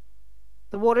trashed.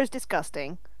 The water's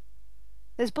disgusting.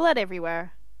 There's blood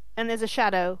everywhere. And there's a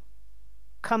shadow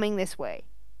coming this way.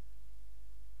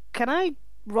 Can I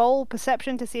roll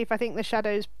perception to see if I think the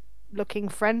shadow's looking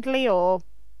friendly or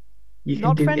You can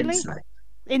not do friendly? insight.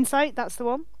 Insight, that's the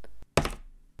one.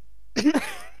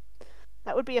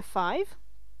 That would be a 5.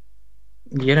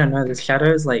 You don't know, the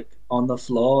shadow is like on the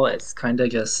floor. It's kind of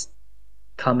just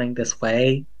coming this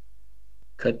way.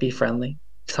 Could be friendly.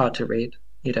 It's hard to read.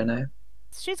 You don't know.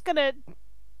 She's gonna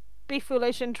be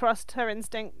foolish and trust her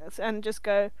instincts and just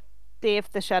go see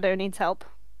if the shadow needs help.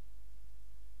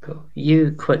 Cool.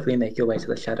 You quickly make your way to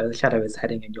the shadow. The shadow is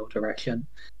heading in your direction.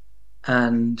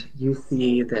 And you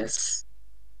see this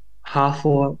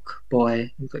half-orc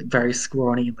boy who's like very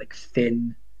scrawny, like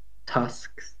thin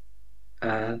tusks.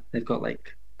 They've got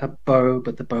like a bow,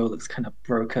 but the bow looks kind of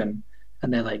broken,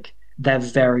 and they're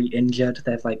very injured.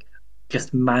 They've like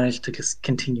just managed to just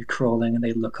continue crawling, and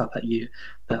they look up at you.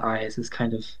 Their eyes is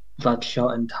kind of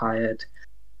bloodshot and tired,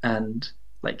 and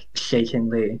like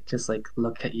shakingly just like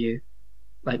look at you,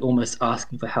 like almost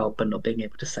asking for help but not being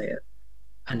able to say it.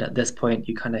 And at this point,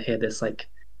 you kind of hear this like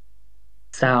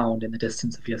sound in the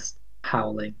distance of just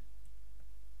howling.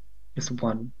 Just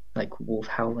one like wolf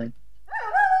howling.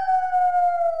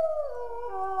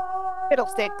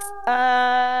 Fiddlesticks.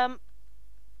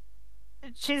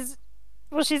 She's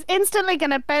instantly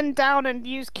gonna bend down and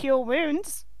use Cure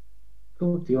Wounds.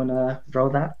 Cool. Do you wanna roll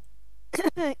that?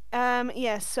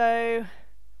 Yeah, so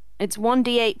it's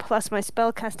 1d8 plus my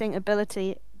spellcasting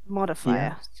ability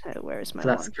modifier. So where is my So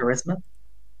that's one? charisma.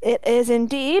 It is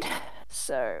indeed.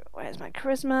 So where's my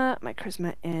charisma? My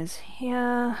charisma is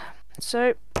here.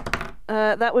 So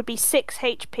That would be 6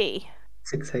 HP.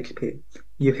 6 HP.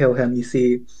 You heal him. You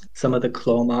see some of the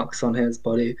claw marks on his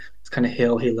body. It's kind of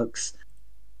heal. He looks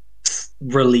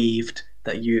relieved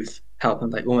that you've helped him.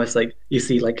 Like almost like you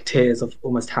see like tears of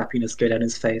almost happiness go down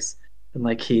his face, and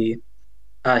like he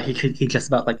just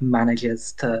about like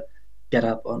manages to get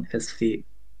up on his feet.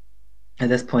 At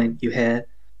this point, you hear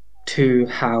 2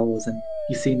 howls, and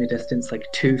you see in the distance like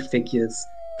 2 figures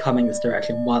coming this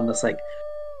direction. One that's like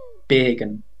big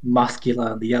and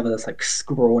muscular, and the other that's like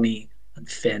scrawny and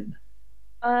thin.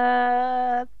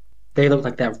 They look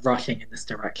like they're rushing in this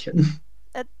direction.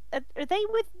 Are they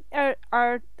with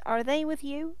are they with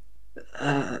you?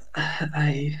 I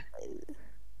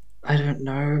don't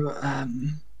know.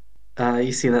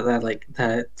 You see that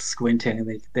they're squinting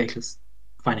and they're just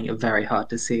finding it very hard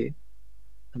to see.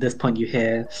 At this point, you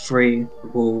hear 3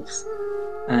 wolves,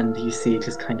 and you see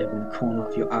just kind of in the corner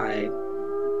of your eye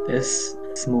this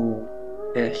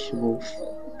small-ish wolf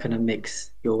kind of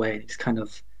makes your way and just kind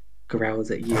of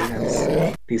growls at you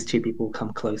as these 2 people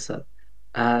come closer.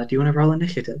 Do you want to roll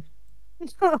initiative?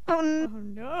 Oh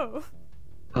no.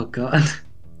 Oh god.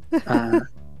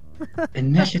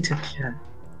 Initiative check.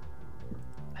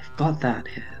 I've got that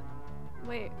here.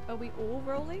 Wait, are we all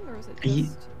rolling or is it You-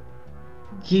 just...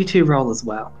 You 2 roll as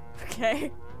well.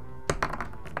 Okay.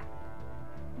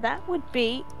 That would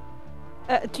be.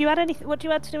 Do you add anything? What do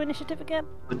you add to do initiative again?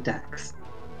 With Dex.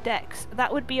 Dex.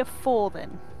 That would be a 4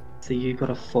 then. So you got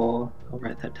a 4. I'll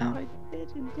write that down. I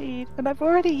did indeed, and I've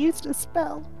already used a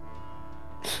spell.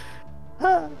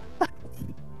 I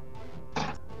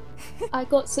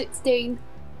got 16.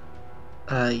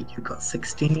 You got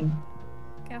 16.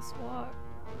 Guess what?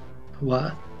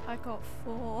 What? I got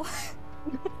 4.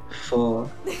 4.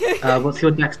 What's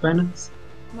your Dex bonus?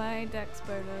 My dex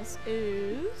bonus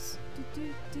is...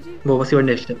 Well, what's your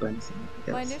initiative bonus? I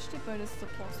My guess. initiative bonus is a +1,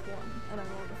 and I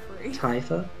rolled a 3.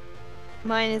 Typha?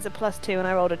 Mine is a +2, and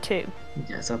I rolled a 2.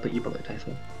 Yes, I'll put you below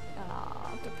Typha.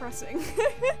 Ah, depressing.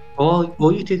 Or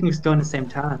you 2 can just go in the same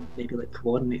turn. Maybe like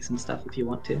coordinate some stuff if you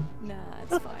want to. Nah,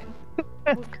 it's fine.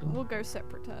 We'll go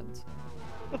separate turns.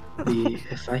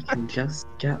 If I can just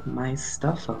get my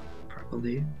stuff up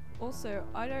properly. Also,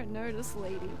 I don't know this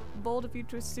lady. Bold of you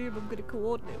to assume I'm gonna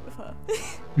coordinate with her.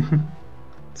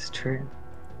 It's true.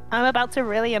 I'm about to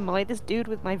really annoy this dude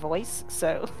with my voice,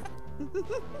 so.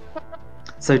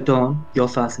 So Dawn, you're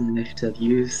first in initiative.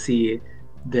 You see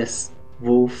this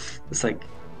wolf.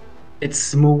 It's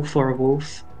small for a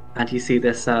wolf, and you see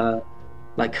this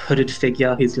like hooded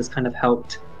figure who's just kind of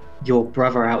helped your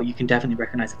brother out. You can definitely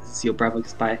recognize that this is your brother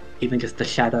just by even just the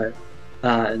shadow,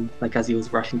 and like as he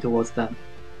was rushing towards them.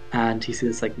 And you see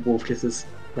this like wolf just is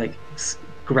like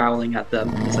growling at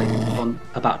them. It's like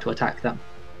about to attack them.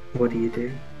 What do you do?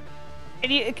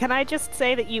 Can I just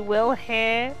say that you will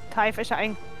hear Typha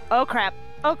shouting, "Oh crap!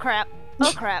 Oh crap!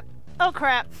 Oh crap! Oh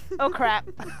crap! Oh crap!"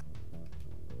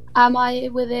 Am I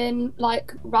within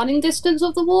like running distance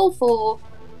of the wolf, or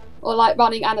like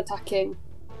running and attacking?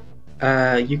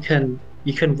 You can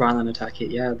run and attack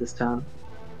it. Yeah, this time.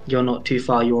 You're not too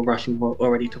far. You're rushing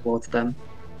already towards them.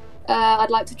 I'd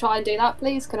like to try and do that,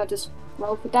 please. Can I just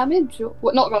roll for damage? Or,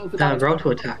 well, not roll for damage. Roll to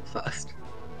attack first.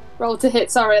 Roll to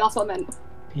hit. Sorry, that's what I meant.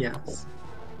 Yes.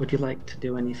 Would you like to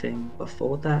do anything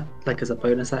before that, like as a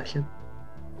bonus action?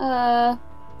 No,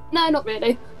 not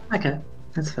really. Okay,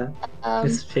 that's fair.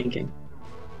 Just thinking.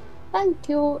 Thank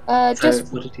you. So,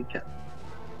 Just what did you get?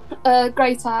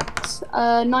 great axe.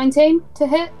 19 to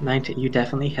hit. 19. You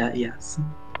definitely hit. Yes.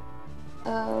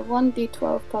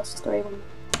 1d12 plus 3.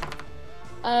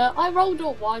 I rolled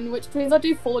a 1, which means I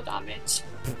do 4 damage.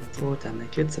 4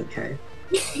 damage. It's okay.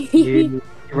 You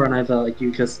run over.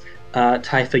 You just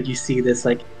Typha. You see this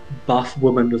like buff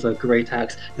woman with a great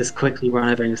axe just quickly run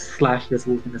over and just slash this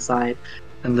wolf in the side,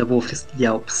 and the wolf just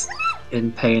yelps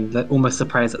in pain, like almost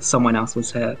surprised that someone else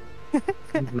was here.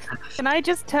 Can I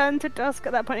just turn to Dusk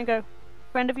at that point and go,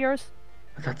 "Friend of yours?"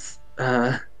 That's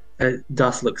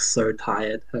Dusk looks so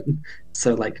tired and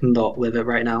so like not with it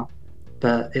right now.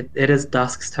 But it is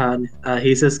Dusk's turn.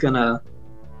 He's just gonna,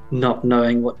 not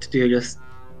knowing what to do, just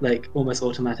like almost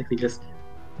automatically just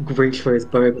reach for his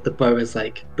bow, but the bow is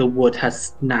like the wood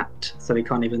has snapped, so he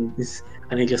can't even.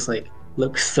 And he just like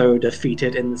looks so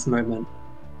defeated in this moment,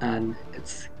 and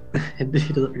he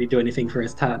doesn't really do anything for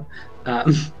his turn.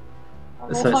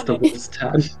 So it's the wolf's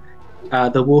turn.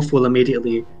 The wolf will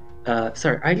immediately.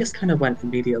 Sorry, I just kind of went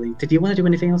immediately. Did you want to do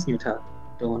anything else in your turn,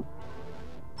 Dawn?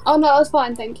 Oh no, I was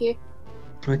fine, thank you.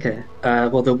 Okay.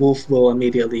 Well, the wolf will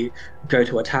immediately go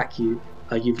to attack you.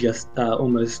 You've just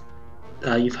almost.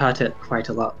 You've hurt it quite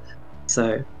a lot,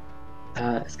 so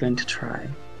it's going to try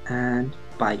and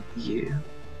bite you.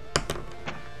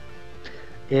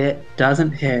 It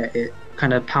doesn't hit. It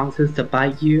kind of pounces to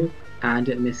bite you, and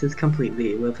it misses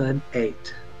completely with an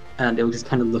 8. And it will just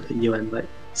kind of look at you and like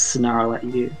snarl at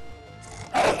you.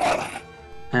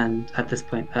 And at this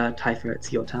point, Typha,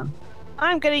 it's your turn.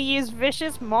 I'm gonna use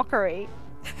vicious mockery.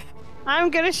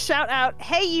 I'm gonna shout out,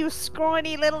 "Hey, you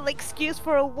scrawny little excuse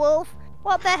for a wolf!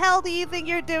 What the hell do you think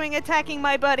you're doing attacking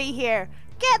my buddy here?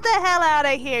 Get the hell out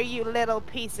of here, you little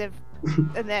piece of..."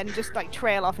 And then just like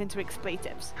trail off into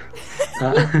expletives.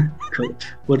 Cool.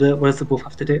 What does the wolf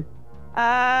have to do?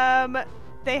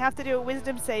 They have to do a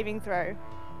wisdom saving throw.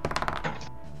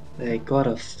 They got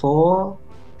a 4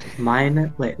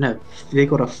 minus... Wait, no. They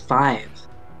got a 5.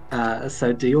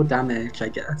 So do your damage, I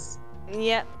guess.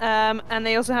 Yeah, and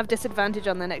they also have disadvantage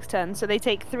on their next turn. So they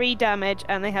take 3 damage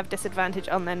and they have disadvantage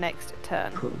on their next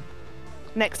turn. Cool.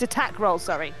 Next attack roll,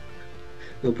 sorry.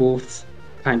 The wolf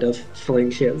kind of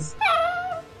flinches.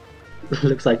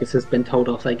 Looks like it's just been told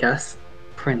off, I guess.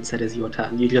 Prince, it is your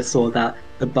turn. You just saw that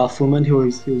the buff woman who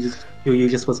you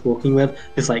just was walking with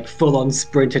just like full on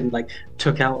sprinted and like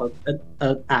took out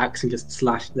an axe and just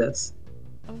slashed this.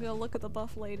 I'm gonna look at the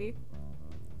buff lady.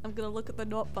 I'm gonna look at the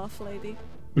not buff lady.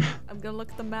 I'm gonna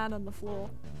look at the man on the floor.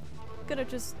 I'm gonna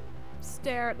just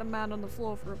stare at the man on the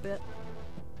floor for a bit.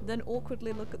 Then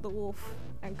awkwardly look at the wolf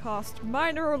and cast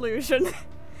Minor Illusion.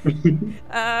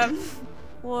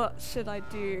 What should I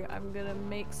do? I'm gonna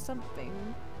make something.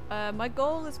 My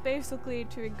goal is basically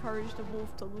to encourage the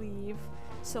wolf to leave,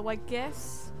 so I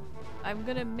guess I'm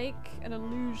gonna make an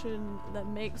illusion that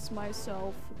makes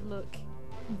myself look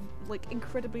like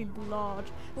incredibly large,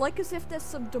 like as if there's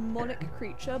some demonic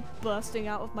creature bursting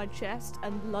out of my chest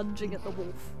and lunging at the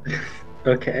wolf.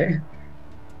 Okay.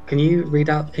 Can you read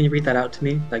that out to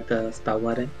me, like the spell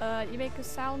wording? You make a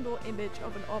sound or image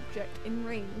of an object in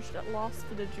range that lasts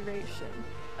for the duration.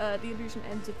 The illusion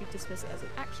ends if you dismiss it as an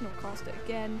action or cast it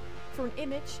again. For an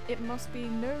image, it must be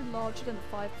no larger than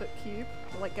a 5-foot cube.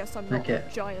 Well, I guess I'm not a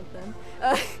giant then.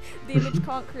 The image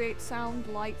can't create sound,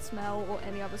 light, smell, or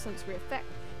any other sensory effect.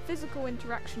 Physical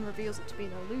interaction reveals it to be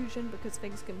an illusion because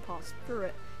things can pass through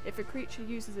it. If a creature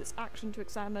uses its action to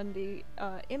examine the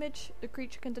image, the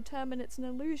creature can determine it's an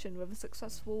illusion with a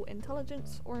successful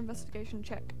intelligence or investigation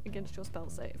check against your spell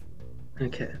save.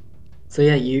 Okay. So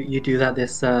yeah, you do that,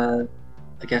 this I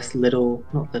guess little,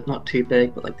 not too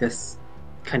big, but like this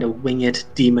kind of winged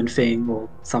demon thing or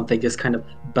something just kind of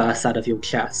bursts out of your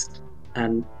chest.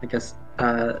 And I guess,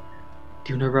 do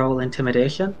you want to roll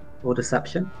intimidation or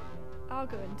deception? I'll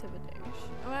go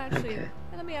intimidation. Oh, actually, Okay.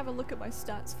 let me have a look at my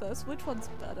stats first. Which one's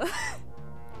better?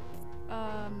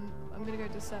 I'm gonna go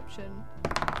deception.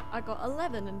 I got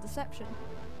 11 in deception.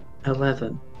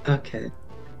 11. Okay.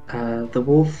 The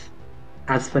wolf,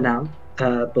 as for now,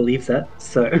 believes it,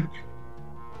 so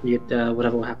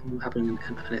whatever will happen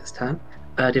in its turn.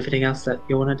 Do you have anything else that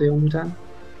you want to do on your turn?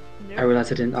 Nope. I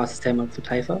realize I didn't ask the same one for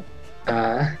Typha.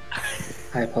 I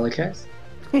apologize.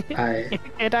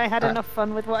 And I had enough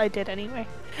fun with what I did anyway.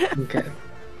 Okay.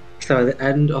 So at the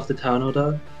end of the turn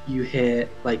order, you hear,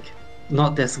 like,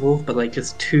 not this wolf, but like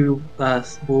just 2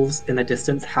 wolves in the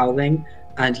distance howling,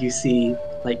 and you see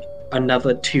like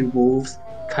another 2 wolves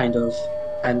kind of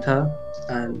enter,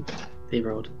 and they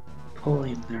rolled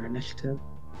poorly in their initiative.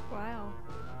 Wow.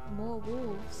 More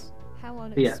wolves. How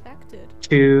Yeah. unexpected.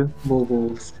 2 more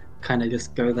wolves kind of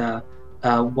just go there.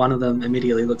 One of them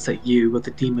immediately looks at you with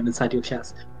the demon inside your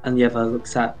chest, and the other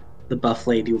looks at the buff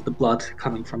lady with the blood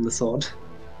coming from the sword.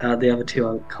 The other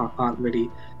 2 aren't really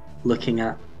looking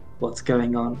at what's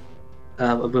going on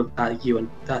with you and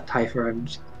Typha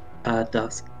and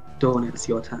Dusk. Dawn, it's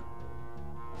your turn.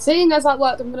 Seeing as that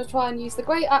worked, I'm going to try and use the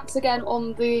Great Axe again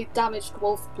on the damaged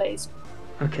wolf, please.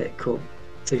 Okay, cool.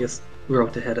 So just roll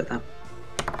to hit at them.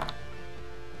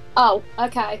 Oh,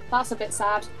 okay. That's a bit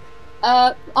sad.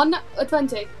 On a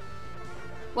 20.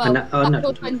 Well,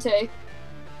 natural 20.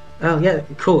 Oh yeah,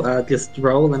 cool. Just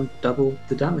roll and double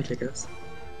the damage, I guess.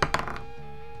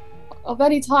 Of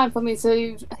any time for me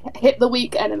to hit the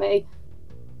weak enemy.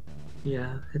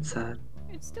 Yeah, it's sad,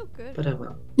 It's still good. but oh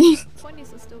well.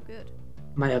 20s are still good.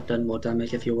 Might have done more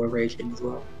damage if you were raging as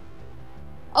well.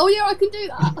 Oh yeah, I can do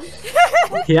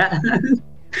that. Yeah.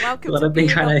 Welcome What to I've been being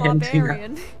trying a to hint to you.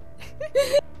 barbarian.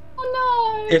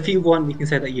 Oh no. If you want, you can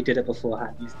say that you did it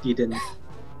beforehand. You didn't.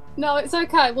 No, it's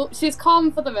okay. Well, she's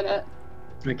calm for the minute.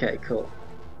 Okay, cool.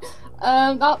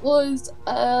 That was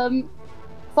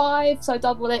 5, so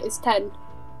double it is 10.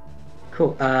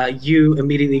 Cool. You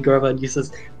immediately go over and you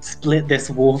just split this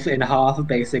wolf in half,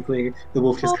 basically. The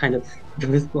wolf just kind of...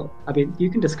 Well, I mean, you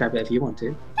can describe it if you want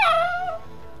to.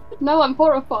 No, I'm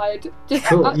horrified. Just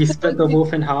Cool. You split the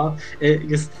wolf in half. It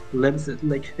just limps.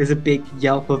 Like there's a big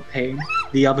yelp of pain.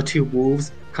 The other two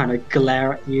wolves kind of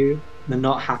glare at you. They're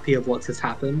not happy of what has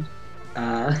happened.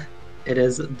 It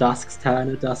is Dusk's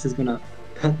turn. Dusk is gonna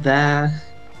put their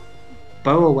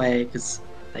bow away because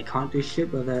they can't do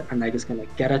shit with it, and they're just gonna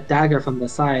get a dagger from the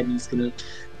side and just gonna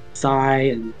sigh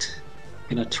and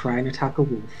gonna try and attack a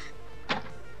wolf.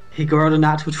 He got a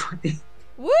natural 20.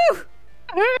 Woo!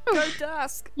 Go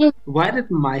Dusk! Why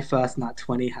did my first nat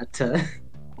 20 had to?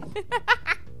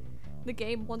 The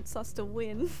game wants us to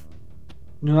win.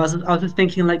 No, I was just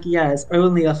thinking like, yeah, it's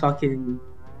only a fucking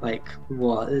like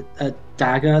what a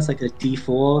dagger. It's like a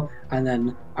D4, and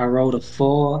then I rolled a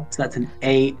 4, so that's an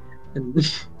 8,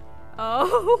 and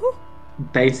Oh.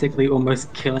 basically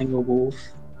almost killing a wolf.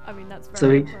 I mean, that's very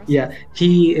So impressive.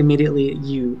 he immediately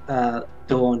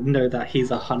Dawn know that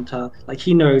he's a hunter. Like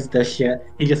he knows this shit.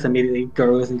 He just immediately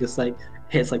goes and just like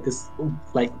hits like this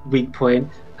like weak point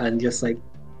and just like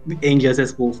injures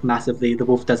this wolf massively. The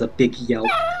wolf does a big yelp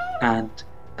and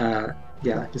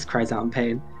just cries out in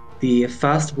pain. The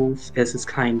first wolf is just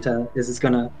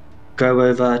gonna go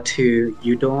over to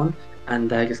you, Dawn, and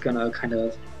they're just gonna kind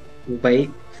of wait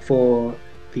for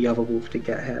the other wolf to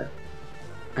get here.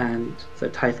 And so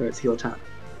Typho, it's your turn.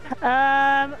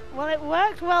 Well, it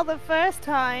worked well the first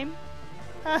time.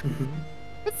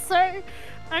 So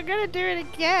I'm gonna do it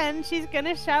again. She's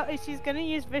gonna shout. She's gonna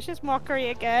use vicious mockery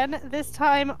again. This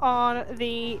time on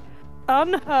the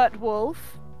unhurt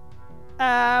wolf.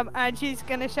 And she's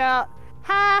gonna shout,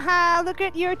 "Ha ha! Look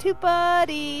at your two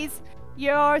buddies.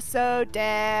 You're so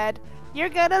dead. You're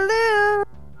gonna lose.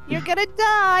 You're gonna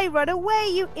die. Run away,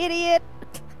 you idiot!"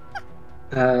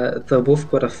 The wolf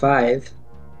got a 5.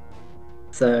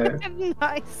 So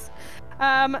Nice.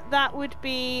 That would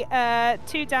be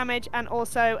 2 damage and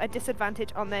also a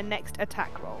disadvantage on their next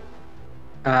attack roll.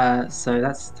 so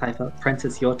that's Typho. Prince,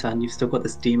 it's your turn. You've still got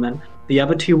this demon. The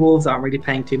other two wolves aren't really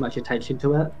paying too much attention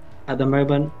to it at the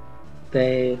moment.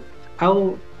 Because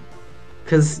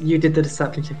you did the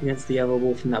deception check against the other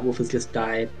wolf and that wolf has just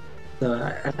died. So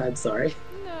I'm sorry.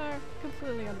 No,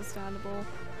 completely understandable.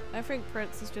 I think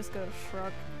Prince is just gonna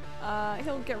shrug.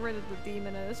 He'll get rid of the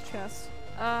demon in his chest.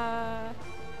 Do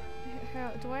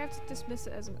I have to dismiss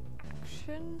it as an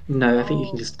action? No, I think you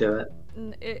can just do it.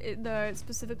 No, it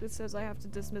specifically says I have to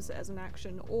dismiss it as an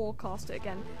action or cast it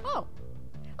again. Oh!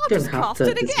 I'll You don't just have cast to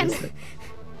it again! dismiss it.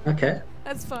 Okay.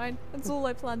 That's fine. That's all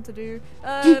I plan to do.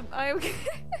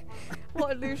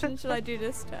 What illusion should I do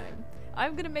this time?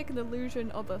 I'm gonna make an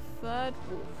illusion of a third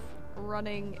wolf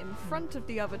running in front of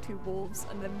the other two wolves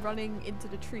and then running into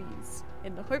the trees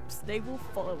in the hopes they will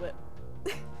follow it.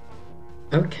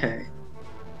 Okay.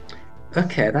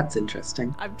 Okay, that's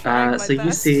interesting. I'm trying my so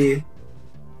best.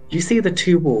 you see the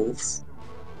two wolves.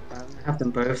 I'm gonna have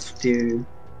them both do.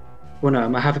 Well, no,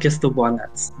 I'm gonna have just the one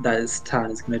that is turn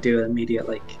is gonna do an immediate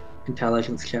like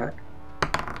intelligence check.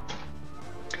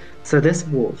 So this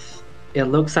wolf, it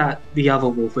looks at the other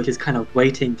wolf, which is kind of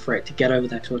waiting for it to get over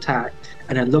there to attack,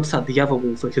 and it looks at the other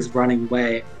wolf, which is running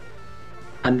away.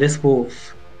 And this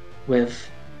wolf, with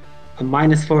a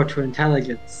 -4 to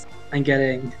intelligence and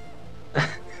getting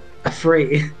a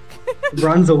 3,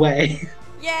 runs away.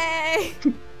 Yay!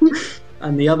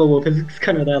 And the other wolf is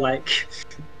kind of there, like,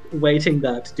 waiting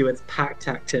there to do its pack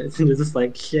tactics, and is just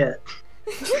like, shit.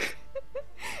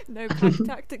 No pack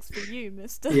tactics for you,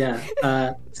 mister. Yeah.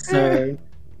 So,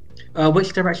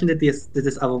 which direction did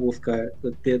this other wolf go?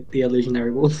 The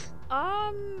illusionary wolf.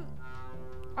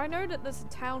 I know that there's a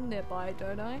town nearby,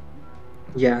 don't I?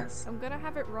 Yes. I'm gonna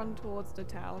have it run towards the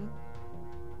town.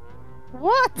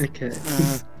 What? Okay.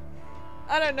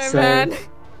 I don't know, So- man.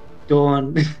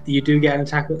 Dawn, you do get an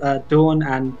attack. Dawn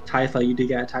and Typho, you do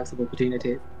get attacks of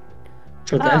opportunity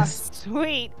for Ah, this.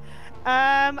 sweet.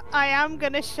 I am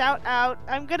gonna shout out.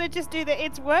 I'm gonna just do that.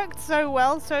 It's worked so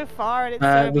well so far, and it's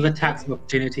so With amusing. attacks of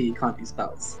opportunity, you can't do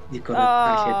spells. You've got to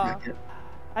actually attack it.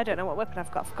 I don't know what weapon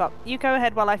I've got. Forgot. You go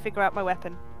ahead while I figure out my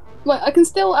weapon. Wait, I can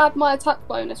still add my attack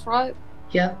bonus, right?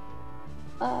 Yeah.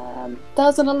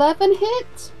 Does an 11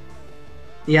 hit?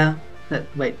 Yeah.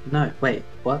 Wait.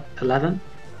 What? 11?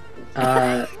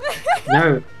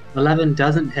 No. 11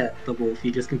 doesn't hit the wolf.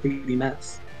 You just completely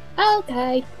miss.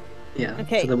 Okay. Yeah.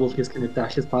 Okay. So the wolf just kind of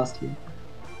dashes past you.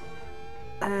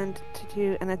 And to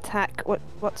do an attack,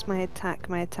 what's my attack?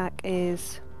 My attack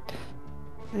is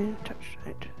touch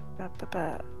right.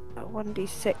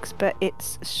 1d6, but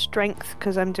it's strength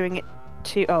because I'm doing it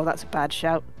to. Oh, that's a bad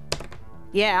shout.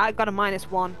 Yeah, I got a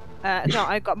 -1. No,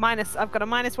 I've got a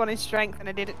 -1 in strength, and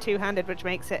I did it two-handed, which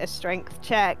makes it a strength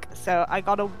check. So I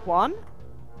got a 1.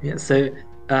 Yeah. So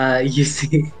you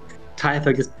see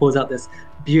Typho just pulls out this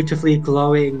beautifully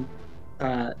glowing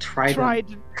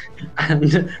trident,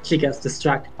 and she gets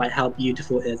distracted by how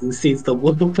beautiful it is and sees the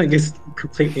wolf and just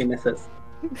completely misses.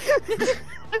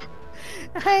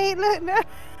 Hey, look,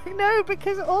 no,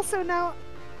 because also now,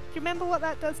 do you remember what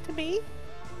that does to me?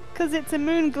 Because it's a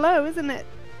moon glow, isn't it?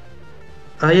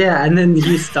 Oh yeah, and then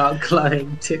you start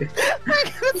glowing too.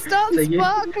 I'm gonna start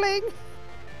sparkling.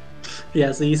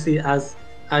 Yeah, so you see as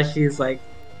she's like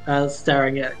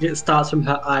staring at it, starts from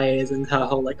her eyes and her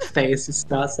whole like face just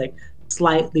starts like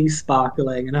slightly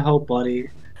sparkling and her whole body.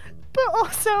 But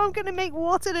also I'm gonna make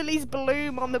water lilies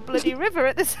bloom on the bloody river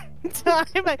at the same time.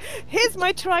 Like, here's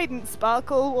my trident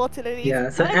sparkle, water lilies. Yeah,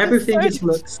 so everything just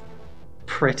looks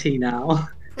pretty now.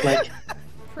 Like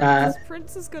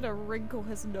Prince is gonna wrinkle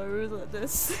his nose at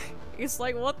this. He's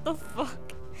like, what the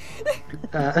fuck?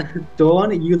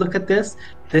 Dawn, you look at this.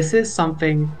 This is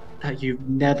something that you've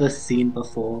never seen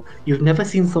before. You've never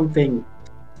seen something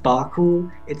sparkle.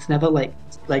 It's never like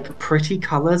pretty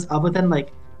colors, other than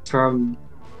like from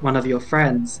one of your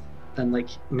friends and like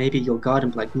maybe your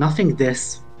garden. But, like nothing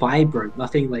this vibrant.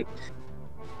 Nothing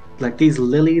like these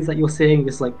lilies that you're seeing.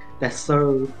 Just like they're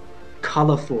so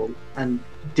colorful and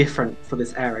different for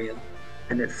this area,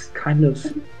 and it's kind of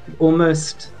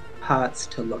almost hurts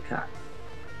to look at.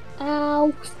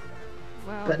 Ow.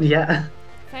 Wow. But yeah.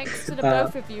 Thanks to the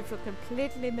both of you for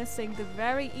completely missing the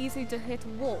very easy to hit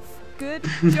wolf. Good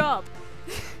job.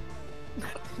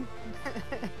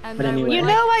 And But anyway. You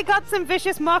know I got some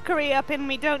vicious mockery up in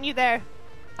me, don't you there?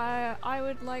 I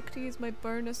would like to use my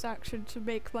bonus action to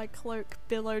make my cloak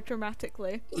billow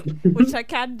dramatically, which I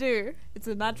can do. It's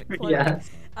a magic cloak. Yeah.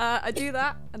 I do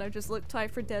that, and I just look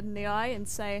Typhra dead in the eye and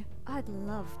say, I'd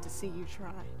love to see you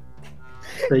try.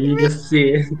 So you just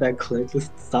see that cloak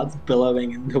just starts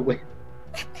billowing in the wind.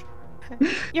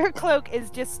 Your cloak is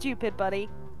just stupid, buddy.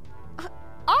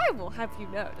 I will have you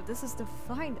know that this is the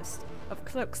finest of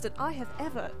cloaks that I have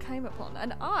ever came upon,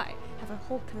 and I have a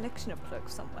whole collection of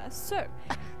cloaks somewhere, so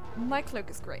my cloak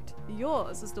is great.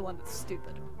 Yours is the one that's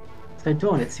stupid. So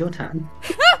Dawn, it's your turn.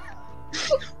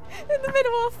 In the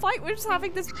middle of a fight, we're just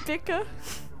having this bicker.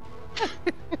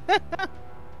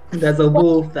 There's a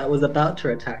wolf that was about to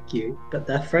attack you, but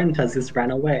their friend has just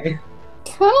ran away.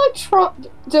 Can I try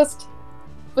just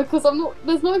because I'm not?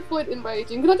 There's no point in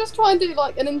raging. Can I just try and do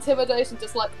like an intimidation?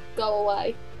 Just like go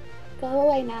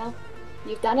away now.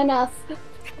 You've done enough.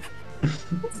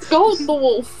 Scold the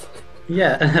wolf.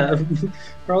 Yeah,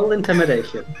 roll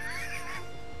intimidation.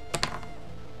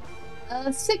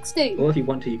 16. Or if you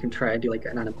want to, you can try and do like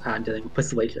an animal handling or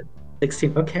persuasion.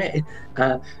 16, okay.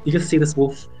 You just see this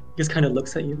wolf just kind of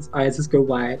looks at you, his eyes just go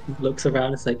wide, looks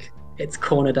around, it's like it's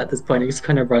cornered at this point, it just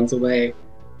kind of runs away.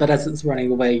 But as it's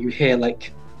running away, you hear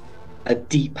like a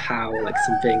deep howl, like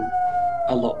something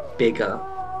a lot bigger.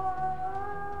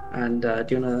 And do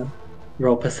you want to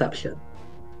roll perception?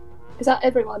 Is that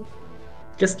everyone?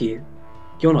 Just you.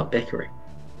 You're not bickering.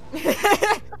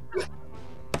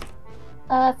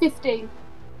 15.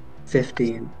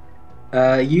 15.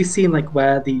 You seen like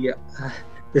where the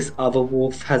this other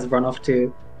wolf has run off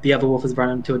to. The other wolf has run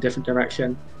into a different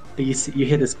direction. But you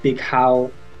hear this big howl,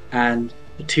 and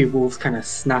the two wolves kind of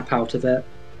snap out of it,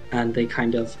 and they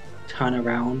kind of turn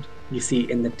around. You see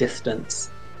in the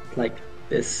distance, like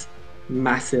this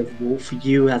massive wolf.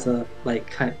 You as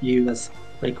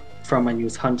from when you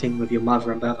was hunting with your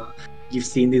mother and brother, you've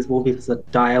seen these wolves as a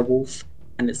dire wolf,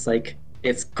 and it's like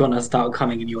it's gonna start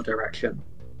coming in your direction.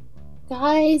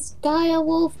 Guys, dire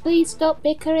wolf, please stop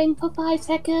bickering for 5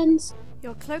 seconds.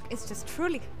 Your cloak is just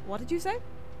truly... What did you say?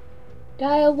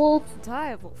 Dire wolf.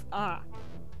 Direwolf. Ah.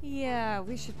 Yeah,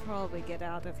 we should probably get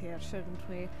out of here, shouldn't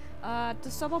we?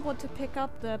 Does someone want to pick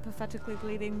up the pathetically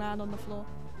bleeding man on the floor?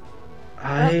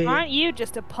 Well, aren't you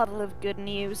just a puddle of good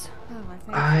news? Oh, I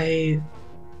think... I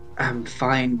am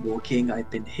fine walking. I've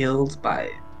been healed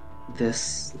by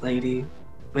this lady.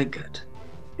 We're good.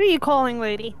 Who are you calling,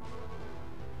 lady?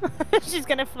 She's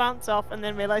gonna flounce off and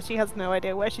then realize she has no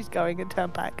idea where she's going and turn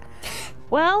back.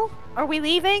 Well, are we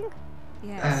leaving?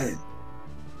 Yes.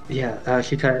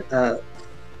 She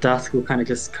Dusk will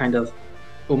kind of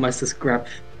almost just grab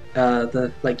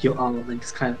your arm and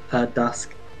just kind of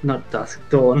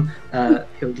Dawn.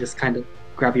 He'll just kind of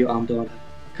grab your arm, Dawn, and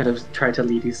kind of try to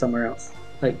lead you somewhere else,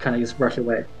 like kind of just rush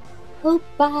away.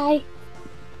 Goodbye.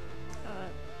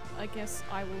 I guess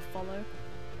I will follow.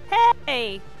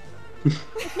 Hey!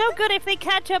 It's no good if they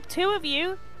catch up 2 of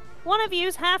you. One of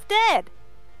you's half dead.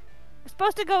 We're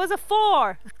supposed to go as a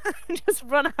 4. Just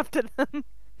run after them.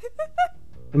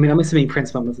 I mean, I'm assuming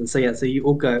Prince went with them, so yeah, so you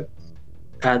all go.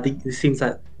 It seems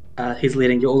that he's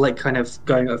leading, you're all like kind of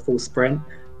going at a full sprint,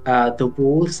 The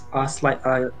wolves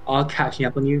are catching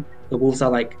up on you. The wolves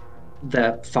are like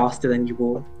they're faster than you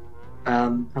all,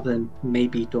 other than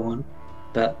maybe Dawn,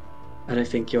 but I don't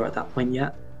think you're at that point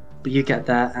yet. But you get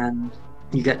there and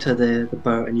you get to the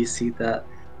boat and you see that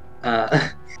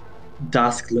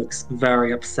Dusk looks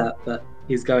very upset, but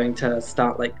he's going to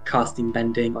start like casting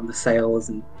bending on the sails,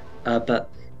 and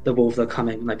but the wolves are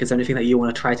coming. Like, is there anything that you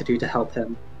want to try to do to help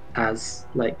him as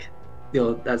like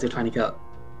you're trying to get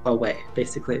away,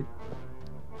 basically?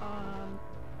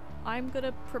 I'm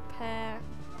gonna prepare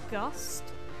Gust,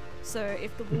 so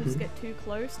if the wolves get too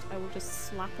close, I will just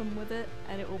slap them with it,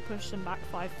 and it will push them back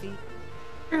 5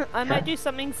 feet. I might do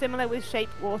something similar with Shape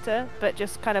Water, but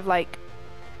just kind of like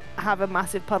have a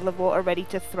massive puddle of water ready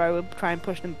to throw and try and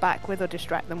push them back with or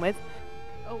distract them with.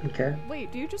 Oh, Okay.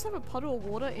 wait, do you just have a puddle of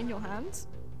water in your hands?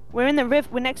 We're in the river.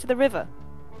 We're next to the river.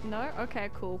 No? Okay,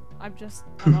 cool. I'm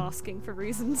asking for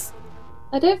reasons.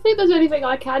 I don't think there's anything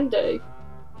I can do.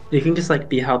 You can just like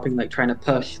be helping, like trying to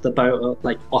push the boat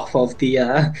like off of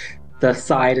the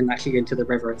side and actually into the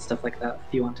river and stuff like that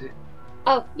if you want to.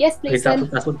 Oh, yes, At please, least then.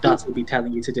 that's what Dust will be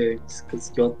telling you to do,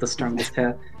 because you're the strongest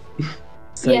here.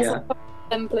 So Yes, yeah,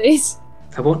 then, please.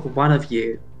 I want one of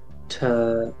you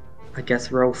to, I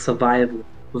guess, roll survival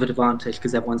with advantage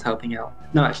because everyone's helping out.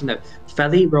 No, actually, no.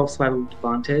 Felly roll survival with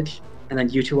advantage, and then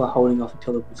you two are holding off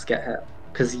until the wolves get here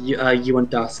because you and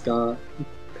Dusk are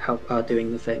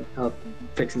doing the thing,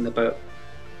 fixing the boat.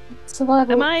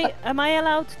 Survival. Am I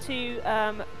allowed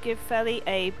to give Felly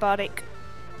a bardic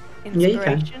Yeah, you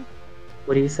can. inspiration?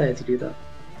 What do you say as you do that?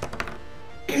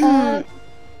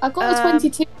 I've got a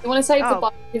 22. You want to save the oh.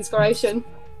 bar inspiration?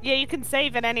 Yeah, you can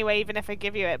save it anyway, even if I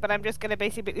give you it. But I'm just gonna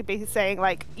basically be saying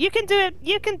like, you can do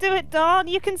it, Dawn.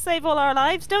 You can save all our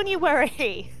lives. Don't you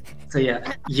worry. So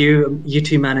yeah, you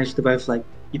two manage to both like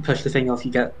you push the thing off,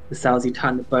 you get the sails, you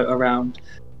turn the boat around.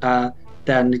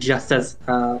 Then just as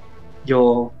the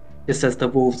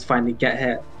wolves finally get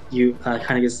here, you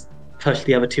kind of just push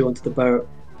the other two onto the boat,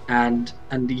 and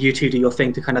you two do your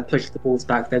thing to kind of push the wolves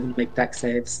back. They're going to make deck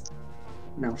saves.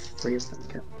 Now 3 of them.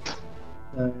 Okay.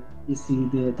 So you see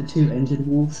the two injured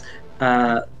wolves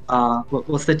are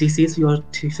what's the DCs for your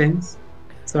two things?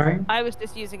 Sorry. I was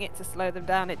just using it to slow them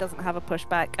down. It doesn't have a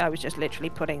pushback. I was just literally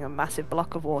putting a massive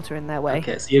block of water in their way.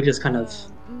 Okay, so you're just kind of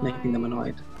making them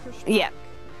annoyed. Yeah.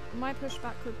 My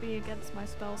pushback would be against my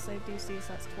spell save DC, so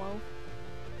that's 12.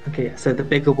 Okay, so the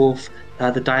bigger wolf,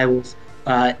 the dire wolf,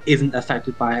 isn't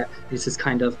affected by it. It just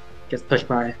kind of gets pushed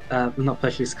by, not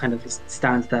pushed, just kind of just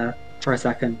stands there for a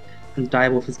second. And the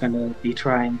dire wolf is going to be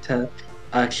trying to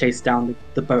chase down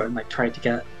the boat and like try to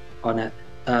get on it.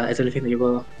 Is there anything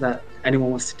that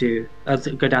anyone wants to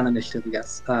do? Go down the initiative, I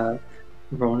guess.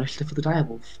 Roll initiative for the dire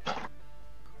wolf.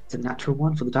 It's a natural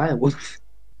one for the dire wolf.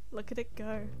 Look at it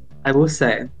go. I will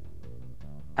say,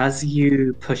 as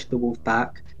you push the wolf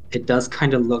back, it does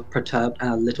kind of look perturbed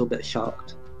and a little bit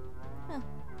shocked.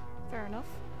 Fair enough.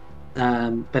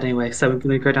 But anyway, so we're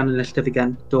going to go down the initiative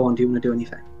again. Dawn, do you want to do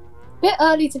anything? Bit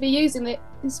early to be using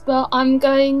this, but I'm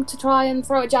going to try and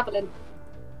throw a javelin.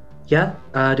 Yeah.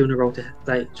 Do you want to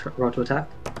roll to attack?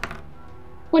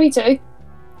 22.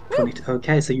 22.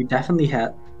 Okay, so you definitely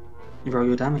hit. You roll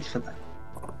your damage for that.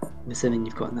 I'm assuming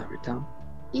you've gotten that written down.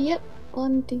 Yep.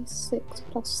 1d6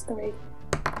 plus 3.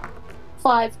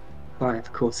 5.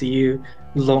 5. Cool. So you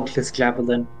launch this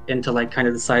javelin into like kind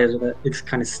of the side of it. It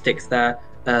kind of sticks there.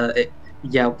 It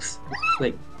yelps,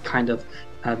 like kind of,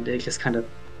 and it just kind of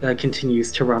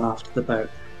continues to run after the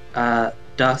boat.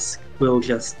 Dusk will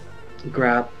just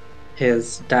grab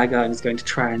his dagger and is going to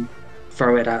try and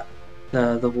throw it at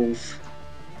the wolf,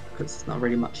 because there's not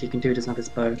really much he can do. He doesn't have his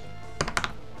bow,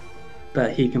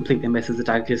 but he completely misses. The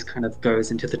dagger just kind of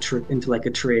goes into into like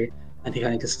a tree, and he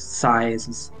kind of just sighs.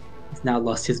 He's now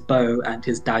lost his bow and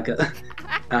his dagger.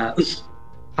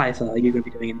 Python, are you going to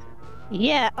be doing anything?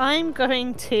 Yeah, I'm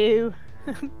going to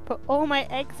put all my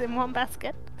eggs in one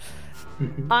basket.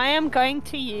 I am going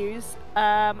to use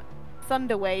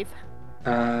Thunder Wave.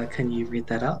 Can you read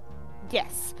that out?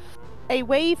 Yes. A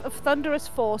wave of thunderous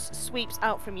force sweeps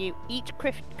out from you, each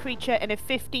creature in a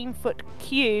 15-foot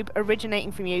cube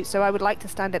originating from you, so I would like to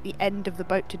stand at the end of the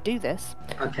boat to do this.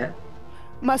 Okay.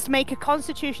 Must make a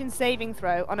Constitution saving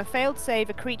throw. On a failed save,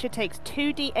 a creature takes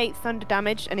 2d8 thunder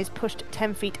damage and is pushed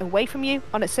 10 feet away from you.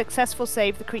 On a successful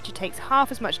save, the creature takes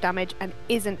half as much damage and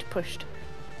isn't pushed.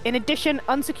 In addition,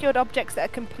 unsecured objects that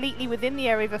are completely within the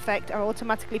area of effect are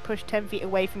automatically pushed 10 feet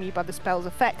away from you by the spell's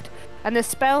effect, and the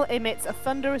spell emits a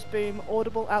thunderous boom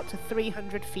audible out to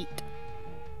 300 feet.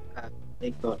 They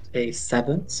got a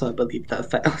 7, so I believe that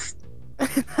fails.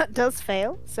 That does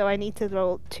fail, so I need to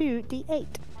roll 2d8.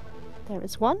 There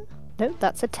is 1, No,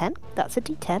 that's a 10. That's a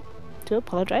D10. Do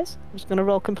apologise. I'm just going to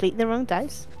roll completely the wrong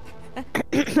dice.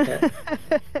 Okay.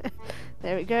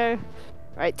 There we go.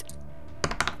 Right.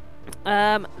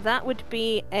 That would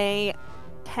be a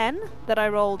 10 that I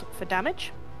rolled for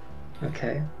damage.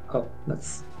 Okay. Oh,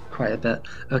 that's quite a bit.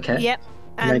 Okay. Yep.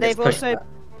 then it And gets they've pushed also... back.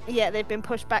 Yeah, they've been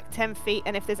pushed back 10 feet,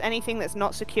 and if there's anything that's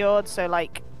not secured, so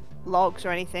like logs or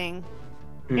anything...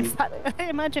 In fact, I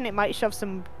imagine it might shove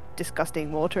some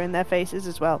disgusting water in their faces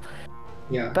as well.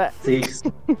 Yeah. But So you just...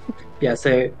 yeah.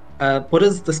 So, what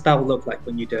does the spell look like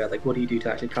when you do it? Like, what do you do to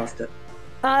actually cast it?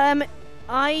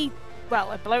 I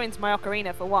blow into my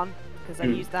ocarina for one because I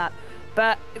use that.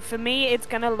 But for me, it's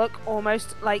gonna look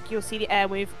almost like you'll see the air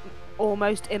move,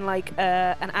 almost in like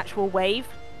an actual wave.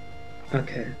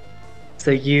 Okay.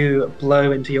 So you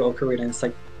blow into your ocarina. It's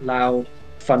like loud,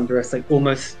 thunderous, like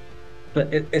almost.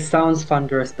 But it sounds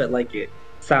thunderous, but like it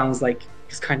sounds like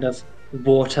just kind of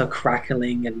water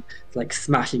crackling and like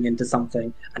smashing into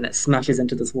something, and it smashes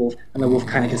into this wolf, and the wolf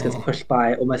kind of just gets pushed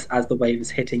by almost as the wave is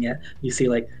hitting it. You see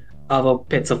like other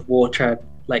bits of water,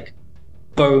 like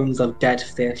bones of dead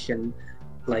fish, and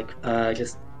like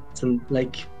just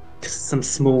some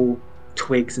small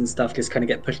twigs and stuff just kind of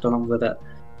get pushed along with it,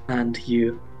 and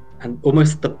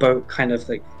almost the boat kind of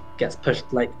like gets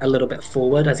pushed like a little bit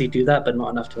forward as you do that, but not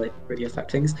enough to like really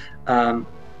affect things. And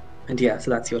yeah,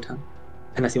 so that's your turn.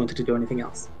 Unless you wanted to do anything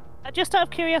else. Just out of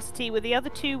curiosity, were the other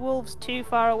two wolves too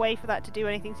far away for that to do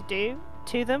anything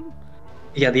to them?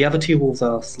 Yeah, the other two wolves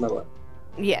are slower.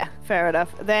 Yeah, fair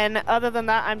enough. Then, other than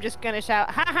that, I'm just gonna shout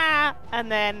 "ha ha!"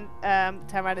 and then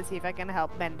turn around and see if I can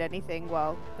help mend anything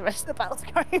while the rest of the battle's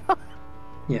going on.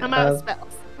 Yeah, I'm out of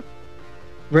spells.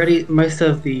 Really, most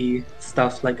of the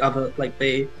stuff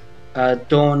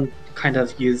Dawn kind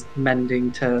of used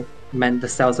mending to mend the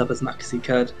cells up as much as he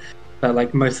could, but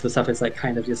like most of the stuff is like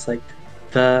kind of just like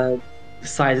the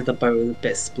side of the bow is a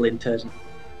bit splintered.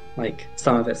 Like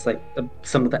some of it's like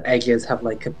some of the edges have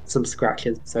like some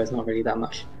scratches, so it's not really that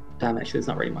much damage. There's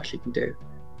not really much you can do.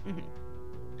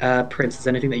 Prince, is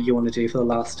there anything that you want to do for the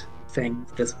last thing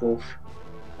with this wolf?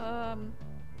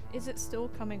 Is it still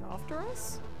coming after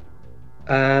us?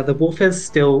 The wolf is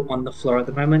still on the floor at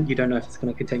the moment. You don't know if it's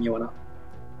going to continue or not.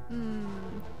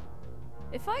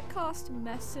 If I cast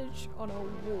message on a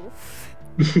wolf,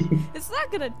 is that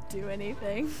gonna do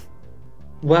anything?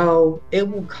 Well, it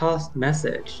will cast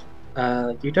message.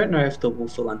 You don't know if the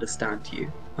wolf will understand you.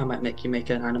 I might make you make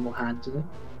an animal handling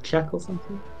check or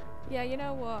something. Yeah, you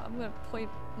know what? I'm gonna point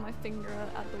my finger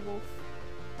at the wolf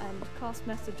and cast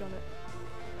message on it.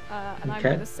 And I'm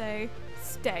gonna say,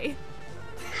 stay.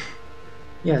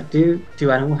 Yeah, do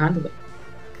animal handling.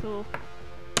 Cool.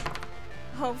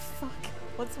 Oh fuck.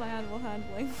 What's my animal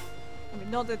handling? I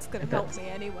mean, not that it's gonna help me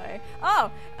anyway.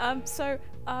 Oh! I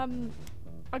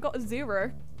got a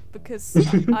 0 because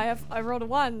I rolled a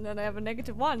 1 and I have a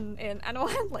 -1 in animal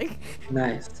handling.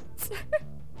 Nice.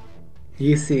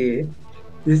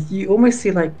 You almost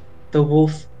see like the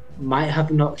wolf might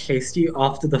have not chased you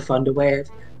after the thunder wave,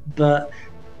 but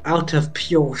out of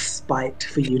pure spite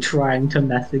for you trying to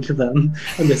message them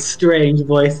and the strange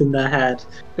voice in their head,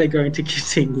 they're going to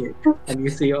continue. And you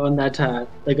see on their turn,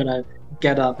 they're gonna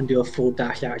get up and do a full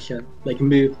dash action, like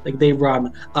move, like they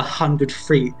run 100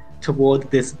 feet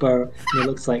toward this bow, and it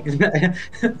looks like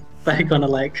they're gonna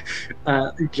like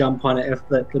jump on it if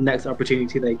the next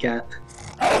opportunity they get.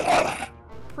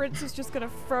 Prince is just gonna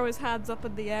throw his hands up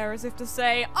in the air as if to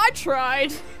say, I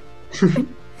tried!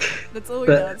 That's all he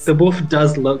does. The wolf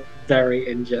does look very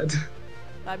injured.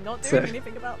 I'm not doing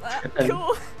anything about that.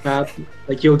 Cool.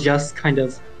 Like you're just kind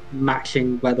of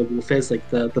matching where the wolf is. Like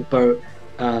the boat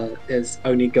is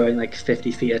only going like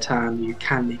 50 feet a time. You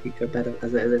can make it go better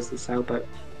as it is the sailboat.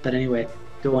 But anyway,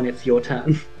 go on. It's your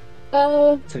turn.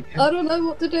 It's okay. I don't know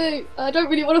what to do. I don't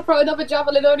really want to throw another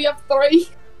javelin. I only have 3.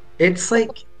 It's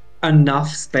like enough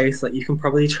space that you can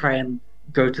probably try and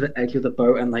go to the edge of the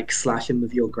boat and like slash him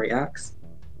with your great axe.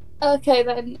 Okay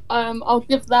then, I'll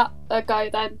give that a go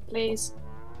then, please.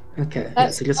 Okay, yeah,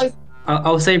 so just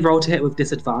I'll say roll to hit with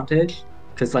disadvantage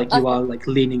because like you are like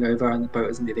leaning over and the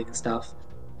boat is moving and stuff.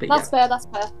 But that's fair. That's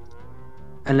fair.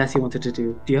 Unless you wanted to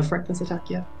do you have reckless attack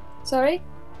yet? Sorry.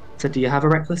 So do you have a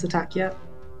reckless attack yet?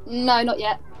 No, not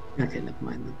yet. Okay, never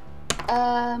mind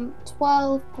then.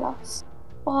 12 plus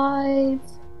 5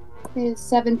 is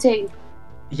 17.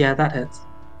 Yeah, that hits.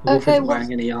 The wolf isn't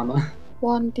wearing any armor.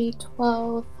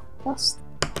 1d12 plus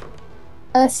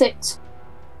 6.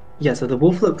 Yeah, so the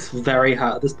wolf looks very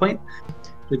hurt at this point.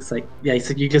 Looks like, yeah,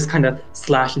 so you just kind of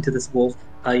slash into this wolf.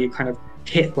 You kind of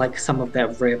hit like some of their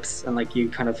ribs and like you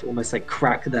kind of almost like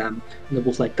crack them. And the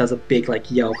wolf like does a big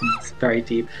like yelp and it's very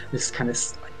deep. This kind of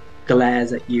like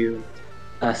glares at you and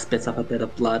spits up a bit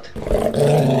of blood.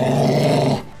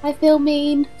 I feel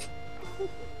mean.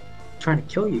 Trying to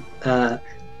kill you.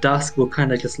 Dusk will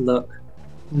kind of just look,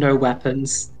 no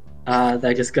weapons.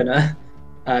 They're just gonna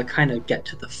kind of get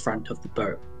to the front of the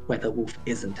boat where the wolf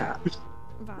isn't at.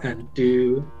 Valid. And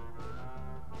do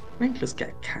Rangers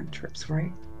get cantrips,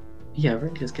 right? Yeah,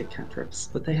 Rangers get cantrips,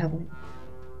 but they haven't.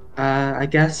 I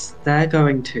guess they're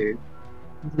going to.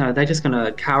 No, they're just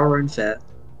gonna cower in fear.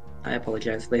 I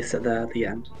apologize. They sit there at the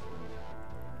end.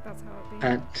 That's how it be.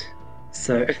 And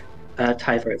so,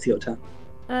 Tyver, it's your turn.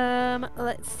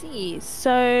 Let's see.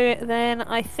 So then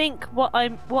I think what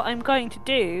I'm going to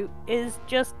do is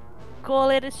just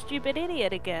call it a stupid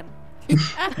idiot again.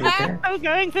 Okay. I'm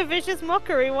going for vicious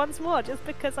mockery once more, just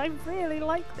because I really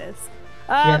like this.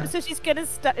 Yeah. So she's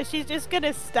just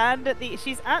gonna stand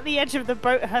she's at the edge of the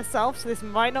boat herself, so this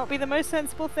might not be the most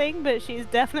sensible thing, but she's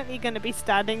definitely gonna be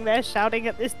standing there shouting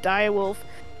at this dire wolf.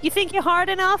 You think you're hard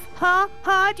enough? Huh?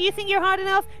 Huh? Do you think you're hard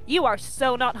enough? You are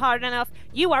so not hard enough.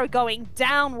 You are going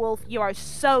down, wolf. You are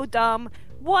so dumb.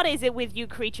 What is it with you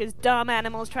creatures, dumb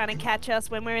animals trying to catch us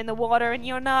when we're in the water and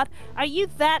you're not? Are you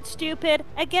that stupid?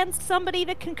 Against somebody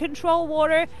that can control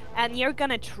water and you're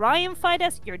gonna try and fight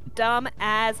us? You're dumb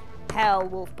as hell,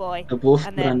 wolf boy. The wolf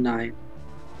And got a then- 9.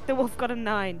 The wolf got a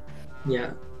 9.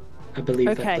 Yeah, I believe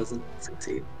Okay. that doesn't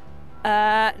succeed.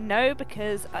 No,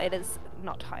 because it is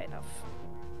not high enough.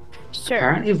 Sure.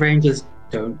 Apparently, Rangers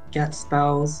don't get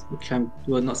spells,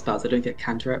 well, not spells. They don't get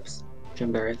cantrips, which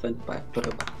I'm very offended by.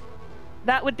 But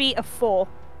That would be a 4.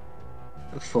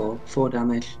 4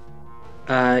 damage.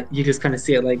 You just kind of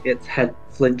see it like its head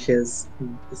flinches,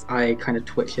 its eye kind of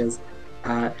twitches.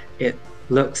 It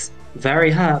looks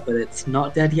very hurt, but it's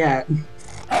not dead yet.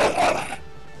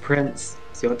 Prince,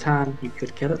 it's your turn. You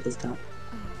could kill it this time.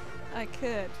 I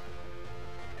could,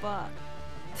 but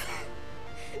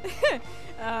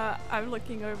I'm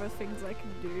looking over things I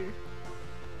can do.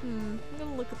 I'm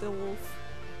gonna look at the wolf.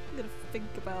 I'm gonna think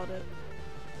about it,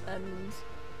 and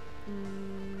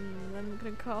I'm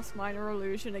gonna cast Minor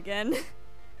Illusion again.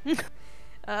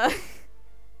 I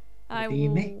What do you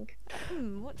will. make?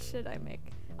 What should I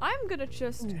make? I'm gonna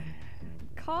just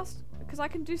cast, because I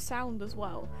can do sound as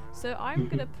well. So I'm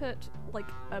gonna put like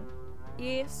a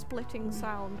ear-splitting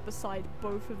sound beside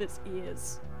both of its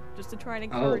ears, just to try and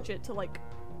encourage it to like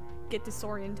get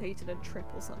disorientated and trip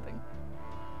or something.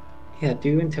 Yeah,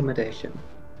 do intimidation.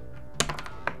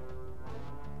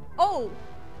 Oh!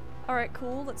 Alright,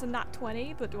 cool. That's a nat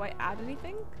 20, but do I add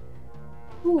anything?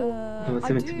 Ooh. No, it's I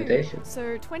an do. intimidation.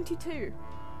 So 22.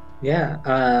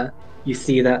 Yeah, you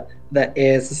see that their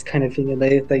ears just kind of,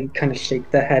 they kind of shake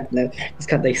their head and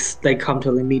they come to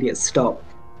an immediate stop,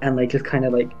 and they just kind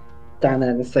of like stand there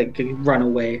and just like run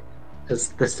away because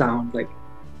the sound like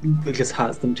it just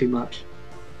hurts them too much.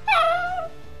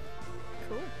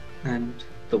 Cool. And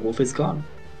the wolf is gone.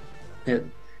 It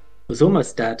was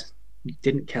almost dead. You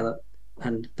didn't kill it,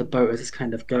 and the boat is just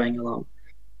kind of going along.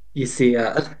 You see,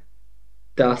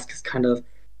 Dusk just kind of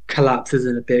collapses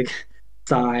in a big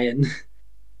sigh and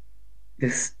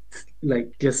just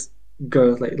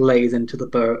goes lays into the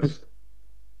boat,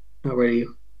 not really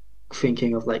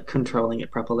thinking of like controlling it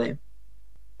properly.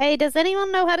 Hey, does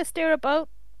anyone know how to steer a boat?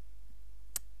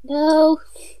 No.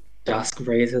 Dusk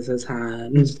raises his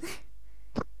hand.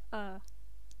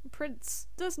 Prince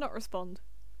does not respond.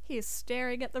 He is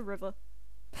staring at the river.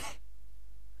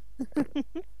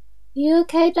 You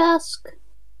okay, Dusk?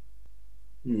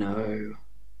 No.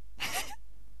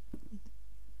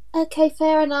 Okay,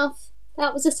 fair enough.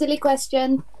 That was a silly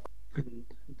question. And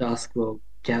Dusk will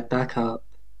get back up,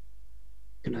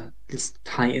 gonna just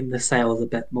tighten the sails a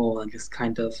bit more and just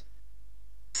kind of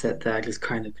sit there, just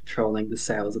kind of controlling the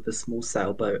sails of this small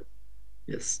sailboat.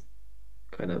 Just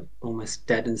kind of almost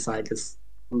dead inside, just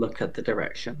look at the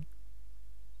direction.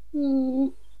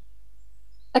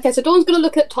 Okay, so Dawn's gonna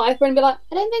look at Typer and be like,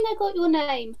 I don't think I got your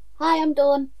name. Hi, I'm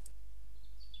Dawn.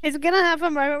 He's gonna have a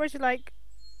moment where she's like,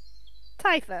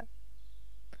 Typha,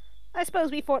 I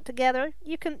suppose we fought together.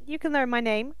 You can learn my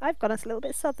name. I've gone a little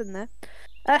bit southern there.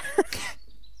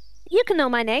 You can know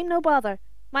my name, no bother.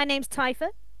 My name's Typha.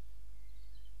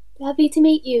 Happy to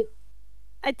meet you.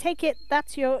 I take it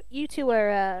that's you two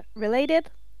are related?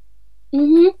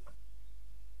 Mm-hmm.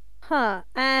 Huh.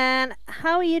 And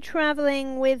how are you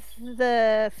traveling with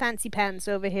the fancy pants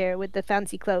over here, with the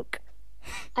fancy cloak?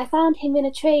 I found him in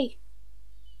a tree.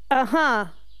 Uh-huh.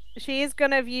 She is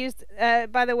gonna have used,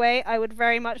 by the way, I would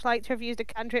very much like to have used a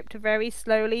cantrip to very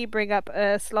slowly bring up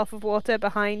a slough of water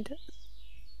behind.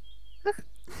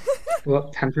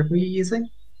 What cantrip were you using?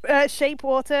 shape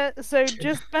water, so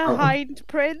just Oh, behind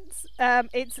Prince.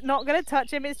 It's not gonna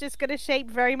touch him. It's just gonna shape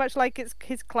very much like it's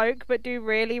his cloak, but do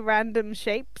really random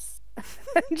shapes,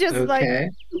 just like, okay.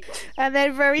 and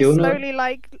then very Do you wanna slowly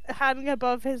like hang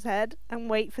above his head and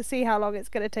wait for see how long it's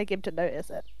gonna take him to notice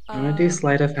it. do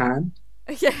sleight of hand?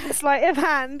 Yeah. Sleight of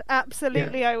hand, Yeah.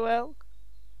 absolutely, I will.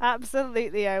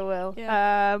 Absolutely, I will.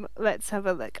 Yeah. Let's have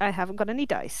a look. I haven't got any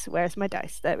dice. Where's my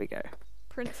dice? There we go.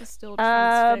 Prince is still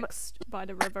transfixed by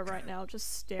the river right now,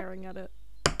 just staring at it.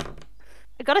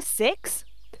 I got a 6.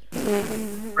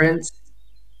 Prince,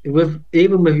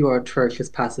 even with your atrocious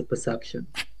passive perception,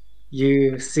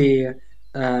 you see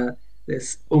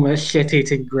this almost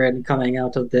shit-eating grin coming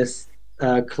out of this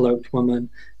cloaked woman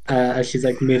as she's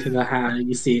like moving her hand, and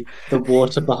you see the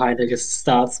water behind her just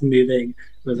starts moving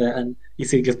with it, and you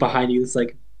see just behind you this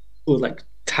like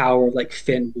tower of like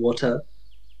thin water.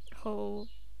 Oh,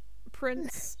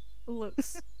 Prince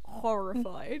looks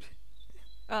horrified.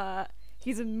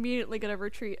 He's immediately gonna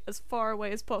retreat as far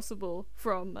away as possible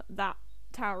from that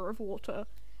tower of water,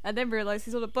 and then realize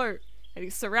he's on a boat and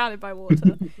he's surrounded by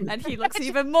water, and he looks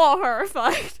even more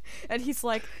horrified. And he's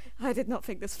like, "I did not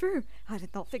think this through. I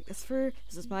did not think this through.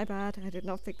 This is my bad. I did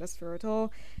not think this through at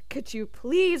all. Could you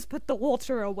please put the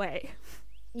water away?"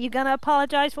 You gonna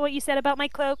apologize for what you said about my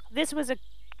cloak? This was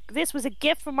a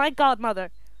gift from my godmother.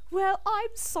 Well,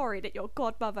 I'm sorry that your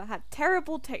godmother had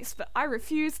terrible taste, but I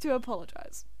refuse to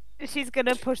apologize. She's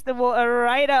gonna push the water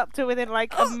right up to within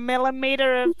like a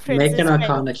millimeter of Prince's Make an face.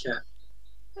 Arcana check.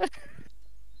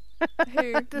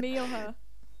 Who, me or her?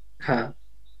 Her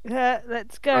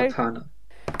Let's go. Arcana.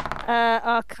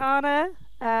 Arcana.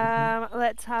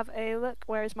 Let's have a look.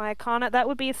 Where is my Arcana? That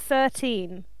would be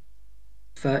 13.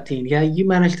 13. Yeah, you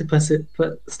managed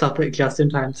to stop it just in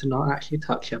time to not actually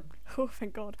touch him. Oh,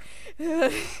 thank God.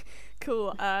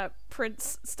 Cool.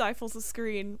 Prince stifles a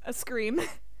scream,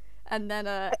 and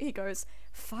then he goes,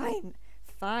 "Fine,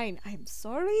 fine. I'm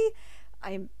sorry.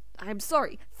 I'm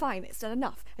sorry. Fine. Is that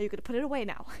enough? Are you gonna put it away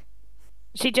now?"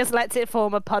 She just lets it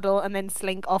form a puddle and then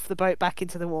slink off the boat back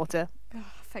into the water.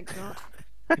 Oh, thank God.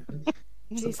 The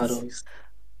Jesus. puddle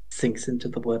sinks into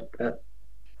the wood a bit.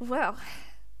 Well,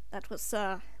 that was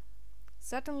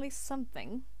certainly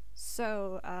something.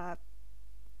 So,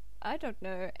 I don't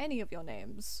know any of your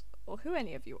names or who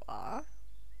any of you are.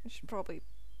 I should probably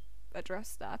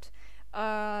address that.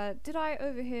 Did I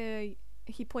overhear?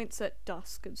 He points at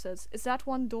Dusk and says, "Is that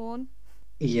one Dawn?"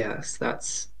 Yes,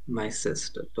 that's my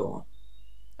sister, Dawn.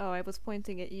 Oh, I was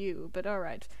pointing at you, but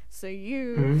alright. So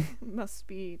you Mhm. must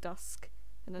be Dusk,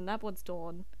 and then that one's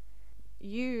Dawn.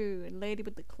 You, lady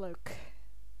with the cloak.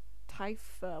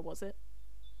 Typha, was it?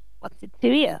 What's it to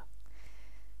you?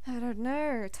 I don't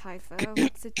know, Typha.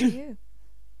 What's it to you?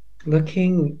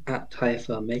 Looking at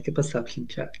Typha, make a perception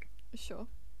check. Sure.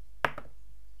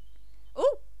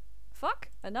 Oh! Fuck!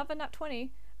 Another nat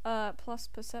 20. Plus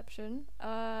perception.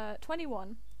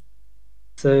 21.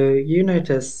 So you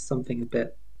notice something a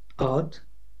bit odd.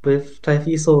 With Typha,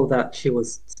 you saw that she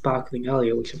was sparkling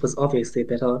earlier, which was obviously a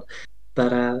bit odd.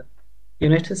 But you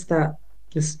notice that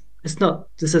this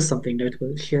is something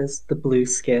notable. She has the blue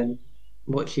skin,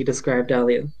 what she described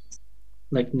earlier.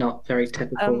 Like not very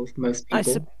typical of most I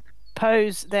people.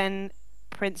 suppose then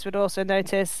Prince would also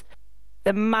notice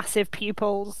the massive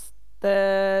pupils,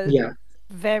 the Yeah.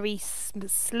 very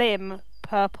slim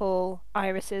purple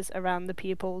irises around the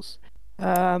pupils,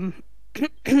 and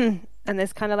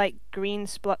there's kind of like green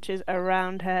splotches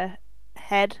around her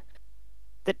head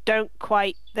that don't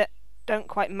quite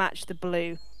match the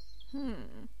blue.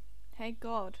 Hey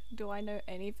God, do I know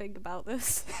anything about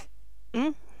this?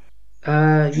 You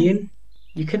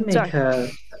can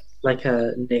make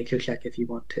a nature check if you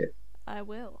want to. I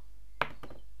will.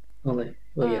 Well,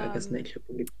 yeah, I guess nature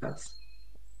would be best.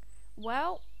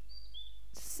 Well,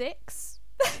 6.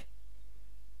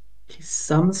 She's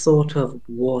some sort of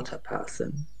water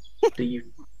person, but you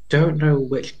don't know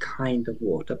which kind of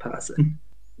water person.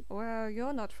 Well,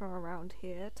 you're not from around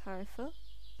here, Typha.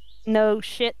 No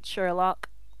shit, Sherlock.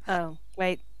 Oh,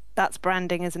 wait. That's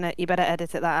branding, isn't it? You better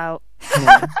edit that out.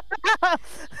 Yeah,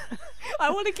 I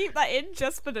want to keep that in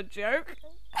just for the joke.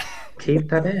 keep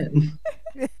that in.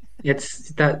 It's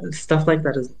that stuff like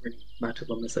that doesn't really matter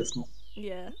when we're so small.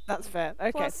 Yeah. That's fair.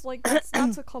 Okay. Plus, like,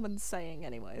 that's a common saying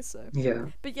anyway, so. Yeah.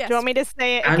 But yes. Do you want me to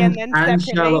say it again then And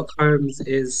separately? Sherlock Holmes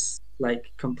is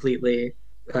like completely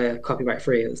copyright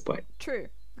free at this point. True,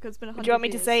 because it's been 100 Do you want me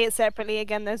to years. say it separately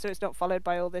again then so it's not followed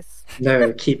by all this?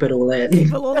 No, keep it all in. Keep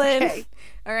it all in. Okay.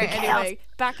 Alright, Okay, anyway,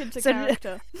 back into So-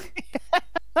 character.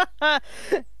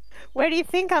 Where do you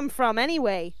think I'm from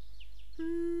anyway?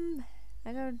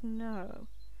 I don't know.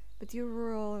 But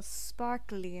you're all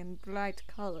sparkly and bright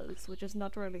colors, which is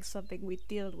not really something we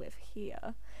deal with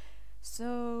here.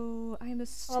 So I'm Well,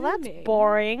 assuming. that's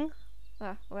boring.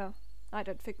 Well, I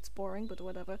don't think it's boring, but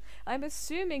whatever. I'm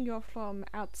assuming you're from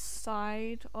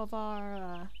outside of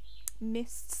our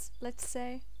mists, let's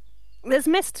say. There's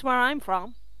mists where I'm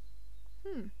from.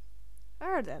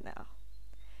 Are there now?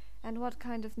 And what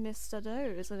kind of mists are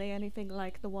those? Are they anything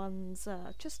like the ones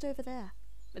just over there?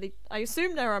 I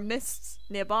assume there are mists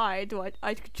nearby.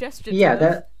 I suggested Yeah,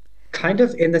 they're kind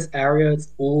of in this area.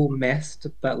 It's all mist,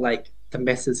 but like the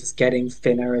mist is just getting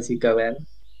thinner as you go in.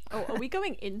 Oh, are we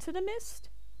going into the mist?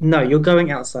 No, you're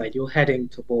going outside. You're heading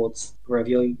towards wherever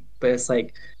you're, but it's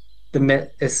like the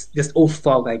mist. It's just all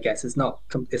fog, I guess. It's not.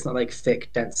 It's not like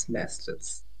thick, dense mist.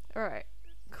 It's Alright,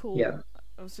 cool. yeah.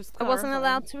 I was just I wasn't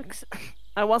allowed clarifying. to.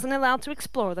 I wasn't allowed to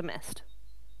explore the mist.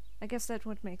 I guess that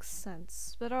would make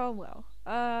sense, but oh well.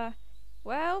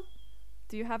 Well,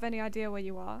 do you have any idea where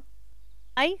you are?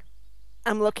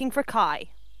 I'm looking for Kai.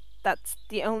 That's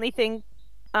the only thing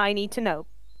I need to know.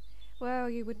 Well,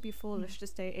 you would be foolish to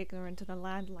stay ignorant in a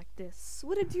land like this.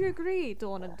 Wouldn't you agree,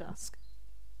 Dawn and Dusk?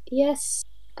 Yes,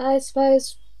 I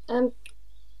suppose I'm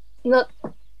not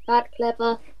that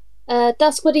clever.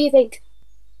 Dusk, what do you think?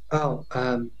 Oh,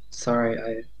 sorry,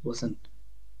 I wasn't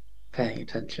paying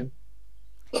attention.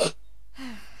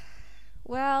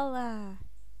 Well,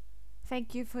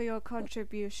 thank you for your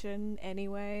contribution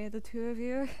anyway, the two of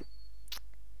you.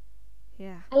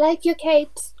 Yeah. I like your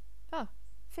cape.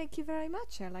 Thank you very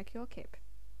much. I like your cape.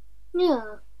 Yeah.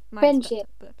 Mine's Friendship.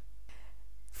 better, but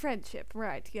friendship,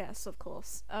 right, yes, of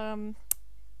course. You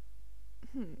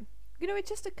know, it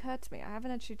just occurred to me, I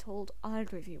haven't actually told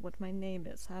either of you what my name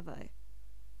is, have I?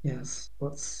 Yes.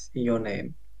 What's your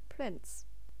name? Prince.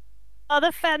 Oh,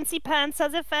 the fancy pants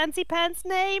has a fancy pants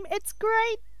name. It's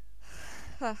great.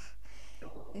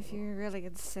 If you really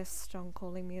insist on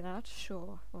calling me that,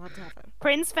 sure, whatever.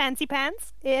 Prince Fancy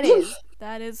Pants. It is.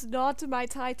 That is not my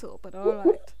title, but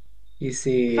alright. You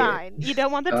see, Fine. You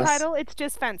don't want the Us. title. It's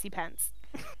just Fancy Pants.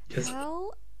 just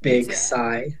How big dare-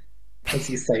 sigh as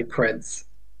you say Prince.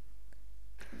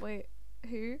 Wait,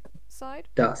 who? Side?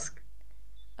 Dusk.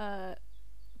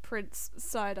 Prince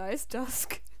Side Eyes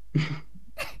Dusk.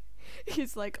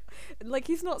 He's like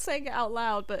he's not saying it out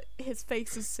loud, but his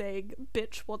face is saying,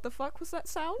 "Bitch, what the fuck was that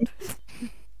sound?"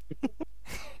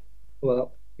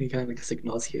 Well, he kind of just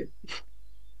ignores you.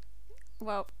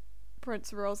 Well,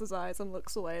 Prince rolls his eyes and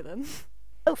looks away then.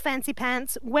 Oh, Fancy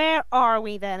Pants. Where are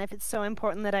we then, if it's so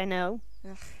important that I know?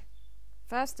 Ugh.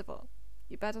 First of all,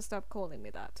 you better stop calling me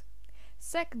that.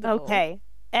 Second of all... Okay.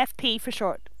 FP for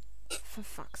short. For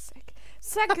fuck's sake.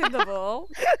 Second of all...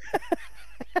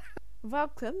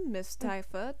 Welcome, Miss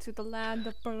Typha, to the land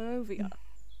of Barovia.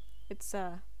 It's,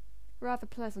 rather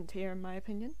pleasant here, in my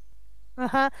opinion.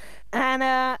 Uh-huh.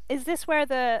 And, is this where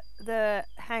the...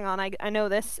 Hang on, I know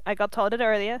this. I got told it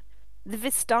earlier. The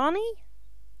Vistani?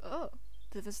 Oh,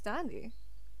 the Vistani.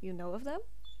 You know of them?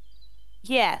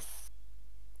 Yes.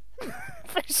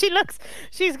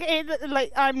 She's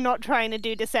like, I'm not trying to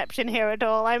do deception here at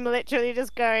all. I'm literally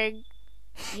just going,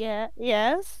 yeah,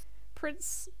 yes.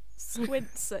 Prince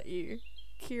squints at you,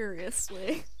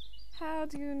 curiously. How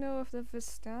do you know of the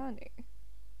Vistani?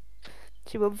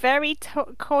 She will very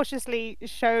cautiously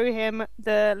show him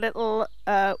the little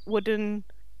wooden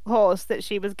horse that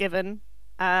she was given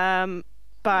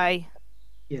by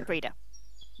Yeah. Frida.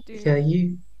 Do you Yeah,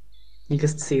 you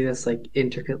just see this like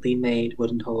intricately made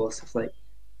wooden horse with like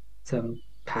some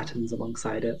patterns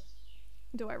alongside it.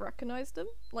 Do I recognize them?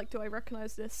 Like, do I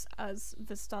recognize this as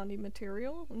Vistani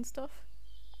material and stuff?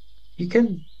 You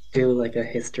can do like a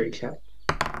history check.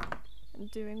 I'm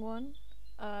doing one.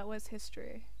 Where's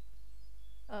history?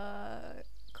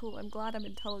 Cool, I'm glad I'm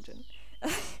intelligent.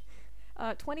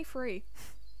 23.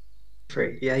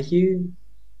 Free. Yeah, you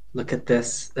look at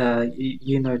this.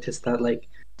 You notice that like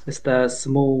just the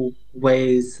small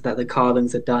ways that the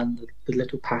carvings are done, the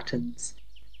little patterns.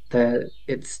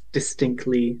 It's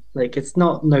distinctly like it's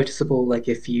not noticeable. Like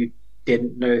if you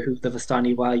didn't know who the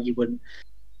Vistani were, you wouldn't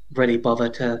really bother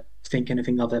to think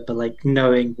anything of it. But like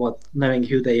knowing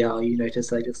who they are, you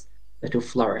notice like just little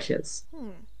flourishes.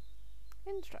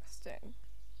 Interesting.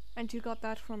 And you got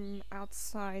that from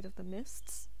outside of the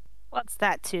mists? What's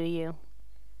that to you?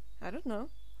 I don't know.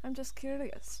 I'm just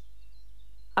curious.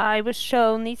 I was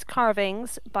shown these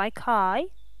carvings by Kai,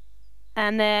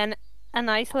 and then a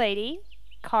nice lady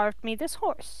carved me this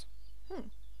horse.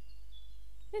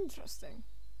 Interesting.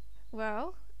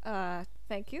 Well,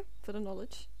 thank you for the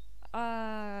knowledge.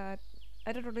 I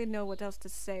don't really know what else to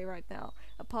say right now,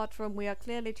 apart from we are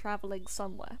clearly traveling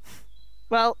somewhere.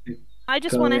 Well, I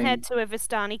just want to Going- head to a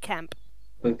Vistani camp.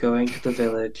 We're going to the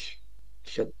village.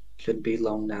 Shouldn't be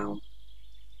long now.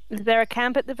 Is there a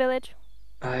camp at the village?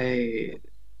 I've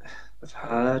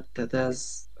heard that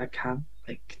there's a camp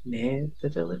near the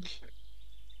village,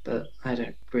 but I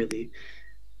don't really.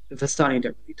 The Stani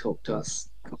don't really talk to us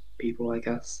people, I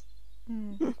guess.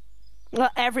 Well,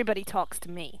 everybody talks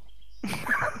to me.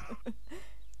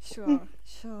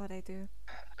 Sure they do.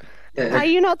 Are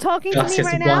you not talking to me Just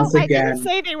right now? once I didn't again,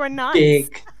 say they were nice.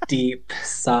 big, deep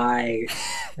sigh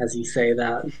as you say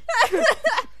that.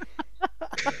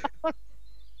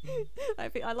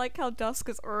 I like how Dusk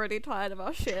is already tired of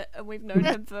our shit, and we've known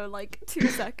him for like 2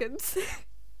 seconds.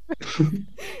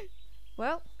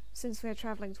 Well, since we're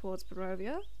traveling towards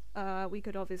Barovia, we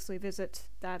could obviously visit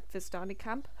that Vistani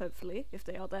camp, hopefully, if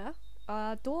they are there.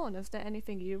 Dawn, is there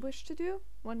anything you wish to do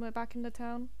when we're back in the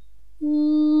town?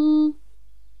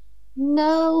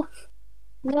 No.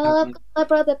 I've got my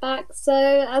brother back, so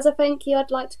as a thank you,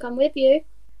 I'd like to come with you.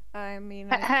 I mean,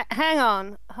 Hang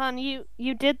on, hon.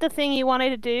 You did the thing you wanted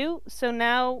to do, so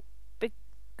now,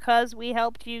 because we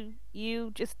helped you,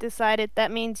 you just decided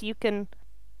that means you can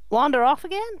wander off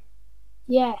again?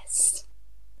 Yes.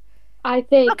 I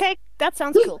think. Okay, that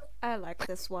sounds cool. I like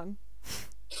this one.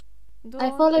 I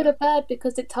Dawn? followed a bird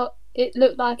because it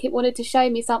looked like it wanted to show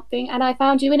me something, and I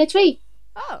found you in a tree.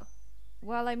 Oh.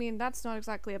 Well, I mean, that's not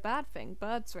exactly a bad thing.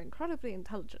 Birds are incredibly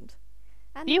intelligent.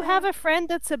 And You have a friend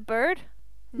that's a bird?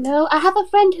 No, I have a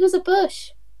friend who's a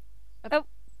bush. a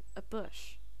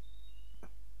bush.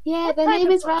 Yeah, What their type name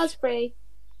of is bush? Raspberry.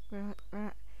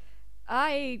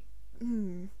 Right.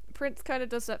 Prince kind of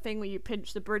does that thing where you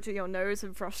pinch the bridge of your nose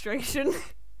in frustration.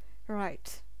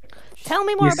 Right. Tell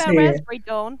me more You about see it. Raspberry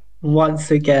Dawn. Once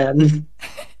again,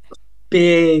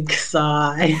 big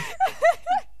sigh.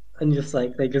 And just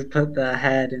they just put their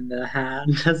head in their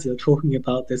hand as you're talking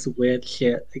about this weird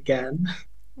shit again.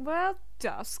 Well,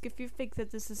 Dusk, if you think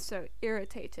that this is so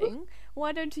irritating,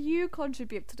 why don't you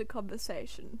contribute to the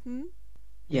conversation,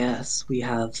 Yes, we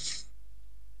have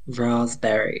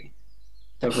raspberry.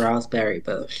 The raspberry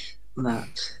bush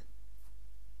that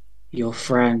your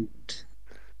friend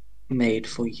made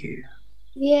for you.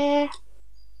 Yeah.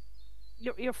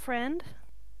 Your friend?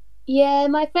 Yeah,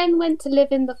 my friend went to live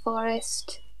in the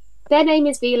forest. Their name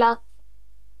is Vila.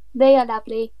 They are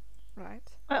lovely. Right.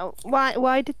 Well,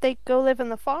 why did they go live in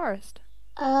the forest?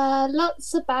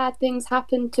 Lots of bad things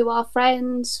happened to our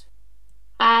friends,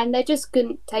 and they just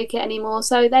couldn't take it anymore,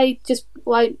 so they just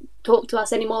won't talk to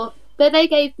us anymore. But they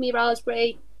gave me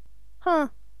Raspberry. Huh.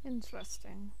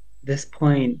 Interesting. At this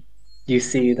point, you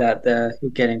see that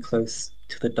you're getting close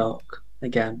to the dock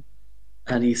again,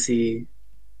 and you see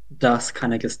Dusk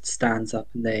kind of just stands up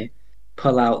and they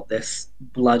pull out this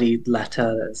bloodied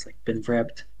letter that's been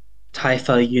ripped.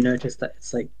 Typha, you notice that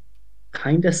it's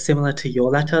kind of similar to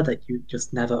your letter that you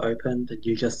just never opened, and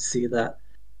you just see that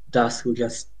Dusk will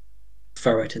just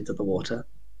throw it into the water.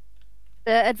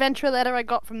 The adventure letter I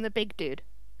got from the big dude.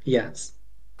 Yes.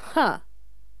 Huh.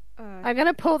 I'm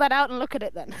gonna pull that out and look at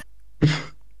it then.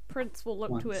 Prince will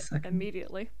look One to it second.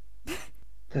 immediately.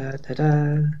 Da, da,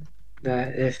 da.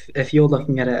 If you're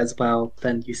looking at it as well,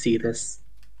 then you see this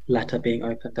letter being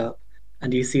opened up,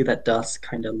 and you see that Dusk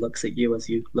kind of looks at you as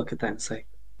you look at that and say,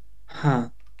 "Huh."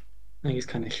 And you just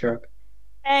kind of shrug.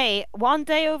 Hey, one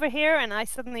day over here and I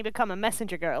suddenly become a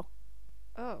messenger girl.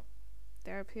 Oh,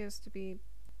 there appears to be.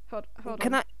 Hold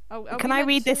Can on. Can I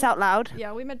read this out loud?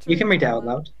 Yeah, we meant to. You can read it out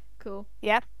loud. Cool.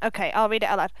 Yeah? Okay, I'll read it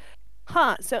out loud.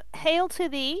 Huh, so hail to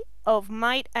thee of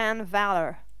might and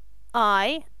valor.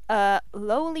 I, a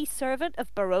lowly servant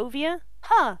of Barovia.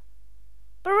 Huh.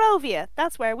 Barovia,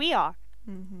 that's where we are.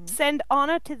 Send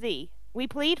honor to thee. We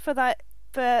plead for thy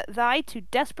to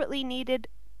desperately needed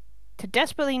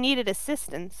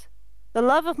assistance. The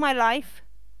love of my life.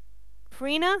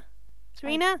 Serena,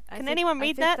 can anyone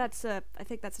read that? I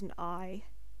think that's an I.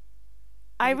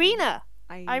 Irina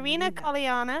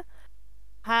Kaliana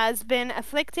has been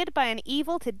afflicted by an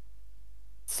evil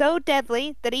so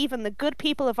deadly that even the good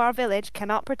people of our village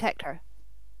cannot protect her.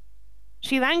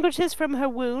 She languishes from her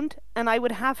wound, and I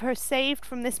would have her saved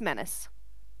from this menace.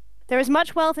 There is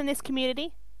much wealth in this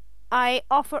community. I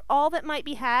offer all that might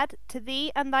be had to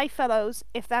thee and thy fellows,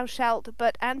 if thou shalt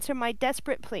but answer my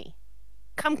desperate plea.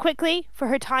 Come quickly, for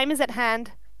her time is at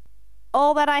hand.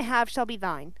 All that I have shall be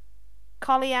thine.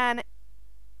 Kalian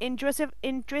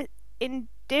Indrovich,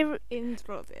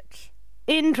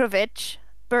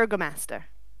 Burgomaster.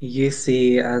 You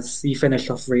see, as you finish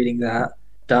off reading that,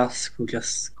 Dusk will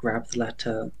just grab the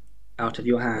letter out of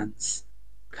your hands,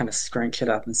 kind of scrunch it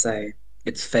up and say,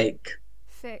 "It's fake."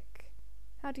 Fake.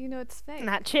 How do you know it's fake?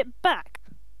 Snatch it back.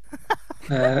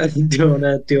 Do you want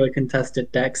to do a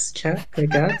contested dex check, I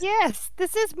guess? Yes,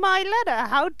 this is my letter.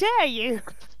 How dare you?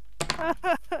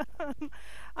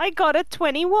 I got a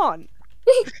 21.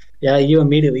 Yeah, you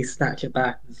immediately snatch it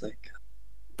back. It's like,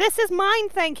 This is mine,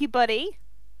 thank you, buddy.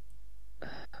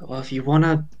 well, if you want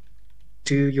to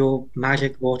do your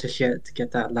magic water shit to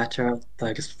get that letter out that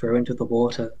I just threw into the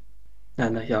water,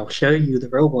 then I'll show you the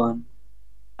real one.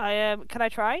 Can I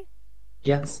try?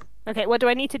 Yes, Okay, what do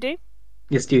I need to do?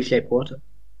 just do shape water.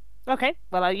 Okay,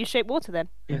 well, I'll use shape water then.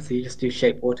 Yeah, so you just do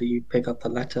shape water, you pick up the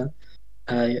letter.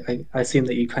 I assume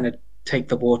that you kind of take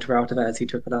the water out of it as you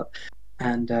took it up,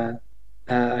 and I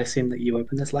assume that you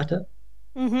open this letter.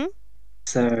 Mm-hmm.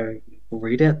 So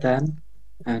read it then,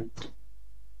 and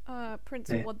Prince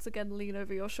will once again lean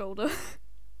over your shoulder.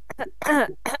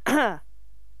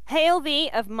 Hail thee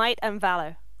of might and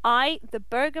valor. I, the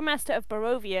Burgomaster of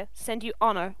Barovia, send you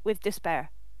honor with despair.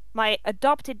 My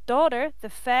adopted daughter, the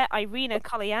fair Irina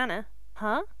Kaliana,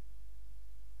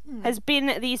 has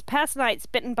been these past nights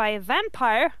bitten by a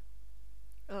vampire.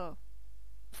 Oh.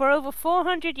 For over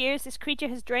 400 years, this creature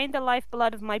has drained the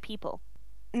lifeblood of my people.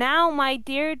 Now my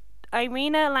dear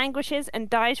Irina languishes and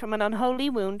dies from an unholy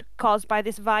wound caused by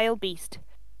this vile beast.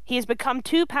 He has become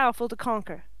too powerful to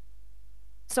conquer.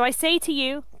 So I say to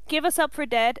you, give us up for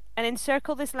dead and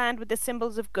encircle this land with the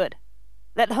symbols of good.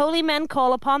 Let holy men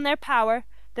call upon their power,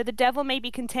 that the devil may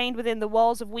be contained within the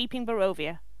walls of weeping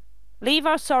Barovia. Leave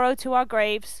our sorrow to our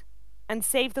graves, and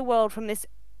save the world from this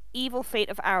evil fate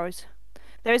of ours.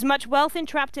 There is much wealth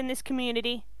entrapped in this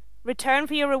community. Return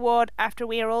for your reward after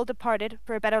we are all departed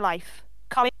for a better life.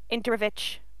 Kali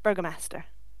Interovich, Burgomaster.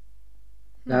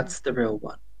 that's the real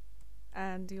one.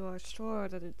 And you are sure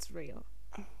that it's real?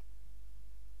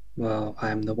 Well,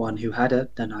 I'm the one who had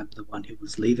it, then I'm the one who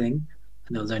was leaving,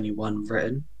 and there was only one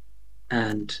written.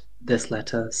 And this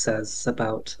letter says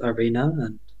about Arena,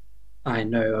 and I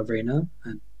know Arena,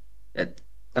 and it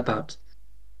about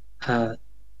her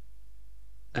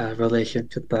relation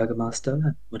to the Burgomaster,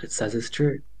 and what it says is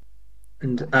true.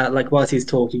 And like whilst he's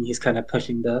talking, he's kind of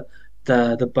pushing the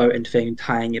boat and thing,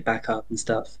 tying it back up and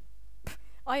stuff.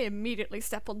 I immediately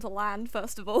step onto land,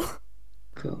 first of all.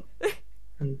 Cool.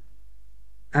 And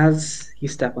as you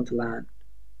step onto land,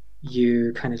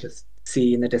 you kind of just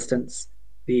see in the distance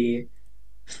the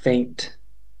faint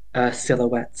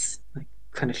silhouettes, like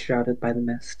kind of shrouded by the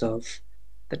mist of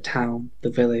the town, the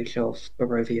village of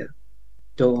Barovia.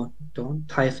 Dawn,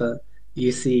 Typha,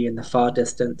 you see in the far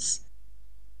distance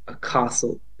a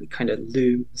castle that kind of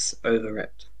looms over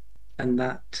it. And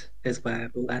that is where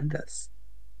we'll end this.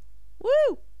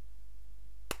 Woo!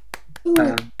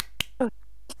 Um,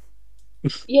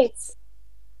 Yes.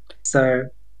 so,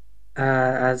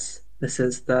 as this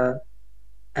is the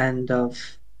end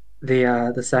of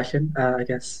the session, I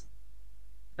guess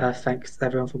thanks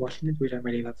everyone for watching it. We don't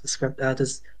really have the script.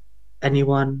 Does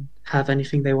anyone have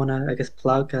anything they want to, I guess,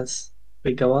 plug as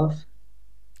we go off?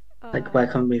 Like, where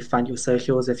can we find your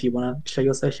socials if you want to show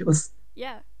your socials?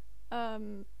 Yeah.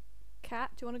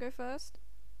 Kat, do you want to go first?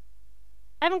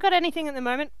 I haven't got anything at the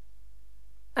moment.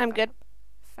 I'm good.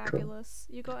 Fabulous.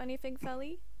 You got anything,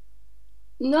 Felly?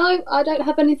 No, I don't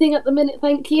have anything at the minute,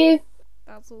 thank you.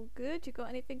 That's all good. You got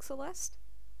anything, Celeste?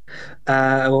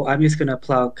 Well, I'm just gonna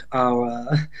plug our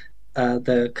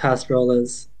the Cast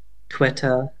Rollers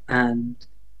Twitter and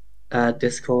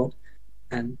Discord,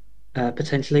 and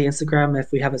potentially Instagram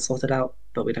if we have it sorted out,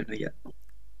 but we don't know yet.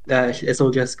 It's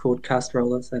all just called Cast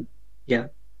Rollers, and yeah.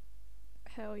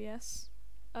 Hell yes.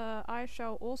 I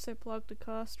shall also plug the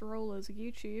Cast Rollers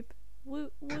YouTube. Woo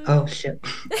woo. Oh shit.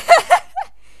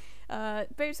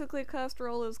 Basically, Cast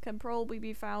Rollers can probably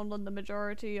be found on the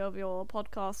majority of your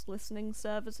podcast listening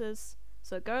services,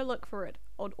 so go look for it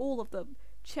on all of them.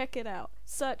 Check it out.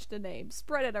 Search the name.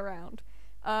 Spread it around.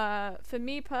 For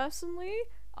me personally,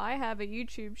 I have a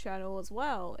YouTube channel as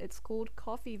well. It's called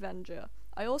Coffee Venger.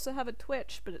 I also have a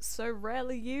Twitch, but it's so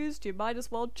rarely used, you might as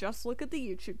well just look at the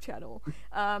YouTube channel.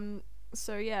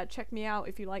 So yeah, check me out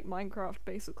if you like Minecraft,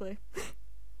 basically.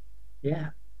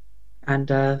 Yeah. And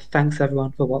thanks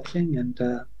everyone for watching, and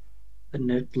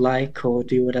like or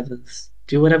do whatever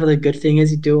the good thing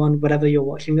is you do on whatever you're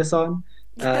watching this on.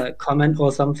 Comment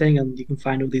or something, and you can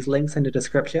find all these links in the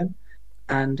description.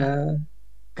 And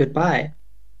goodbye.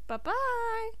 Bye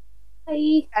bye.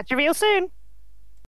 Bye. Catch you real soon.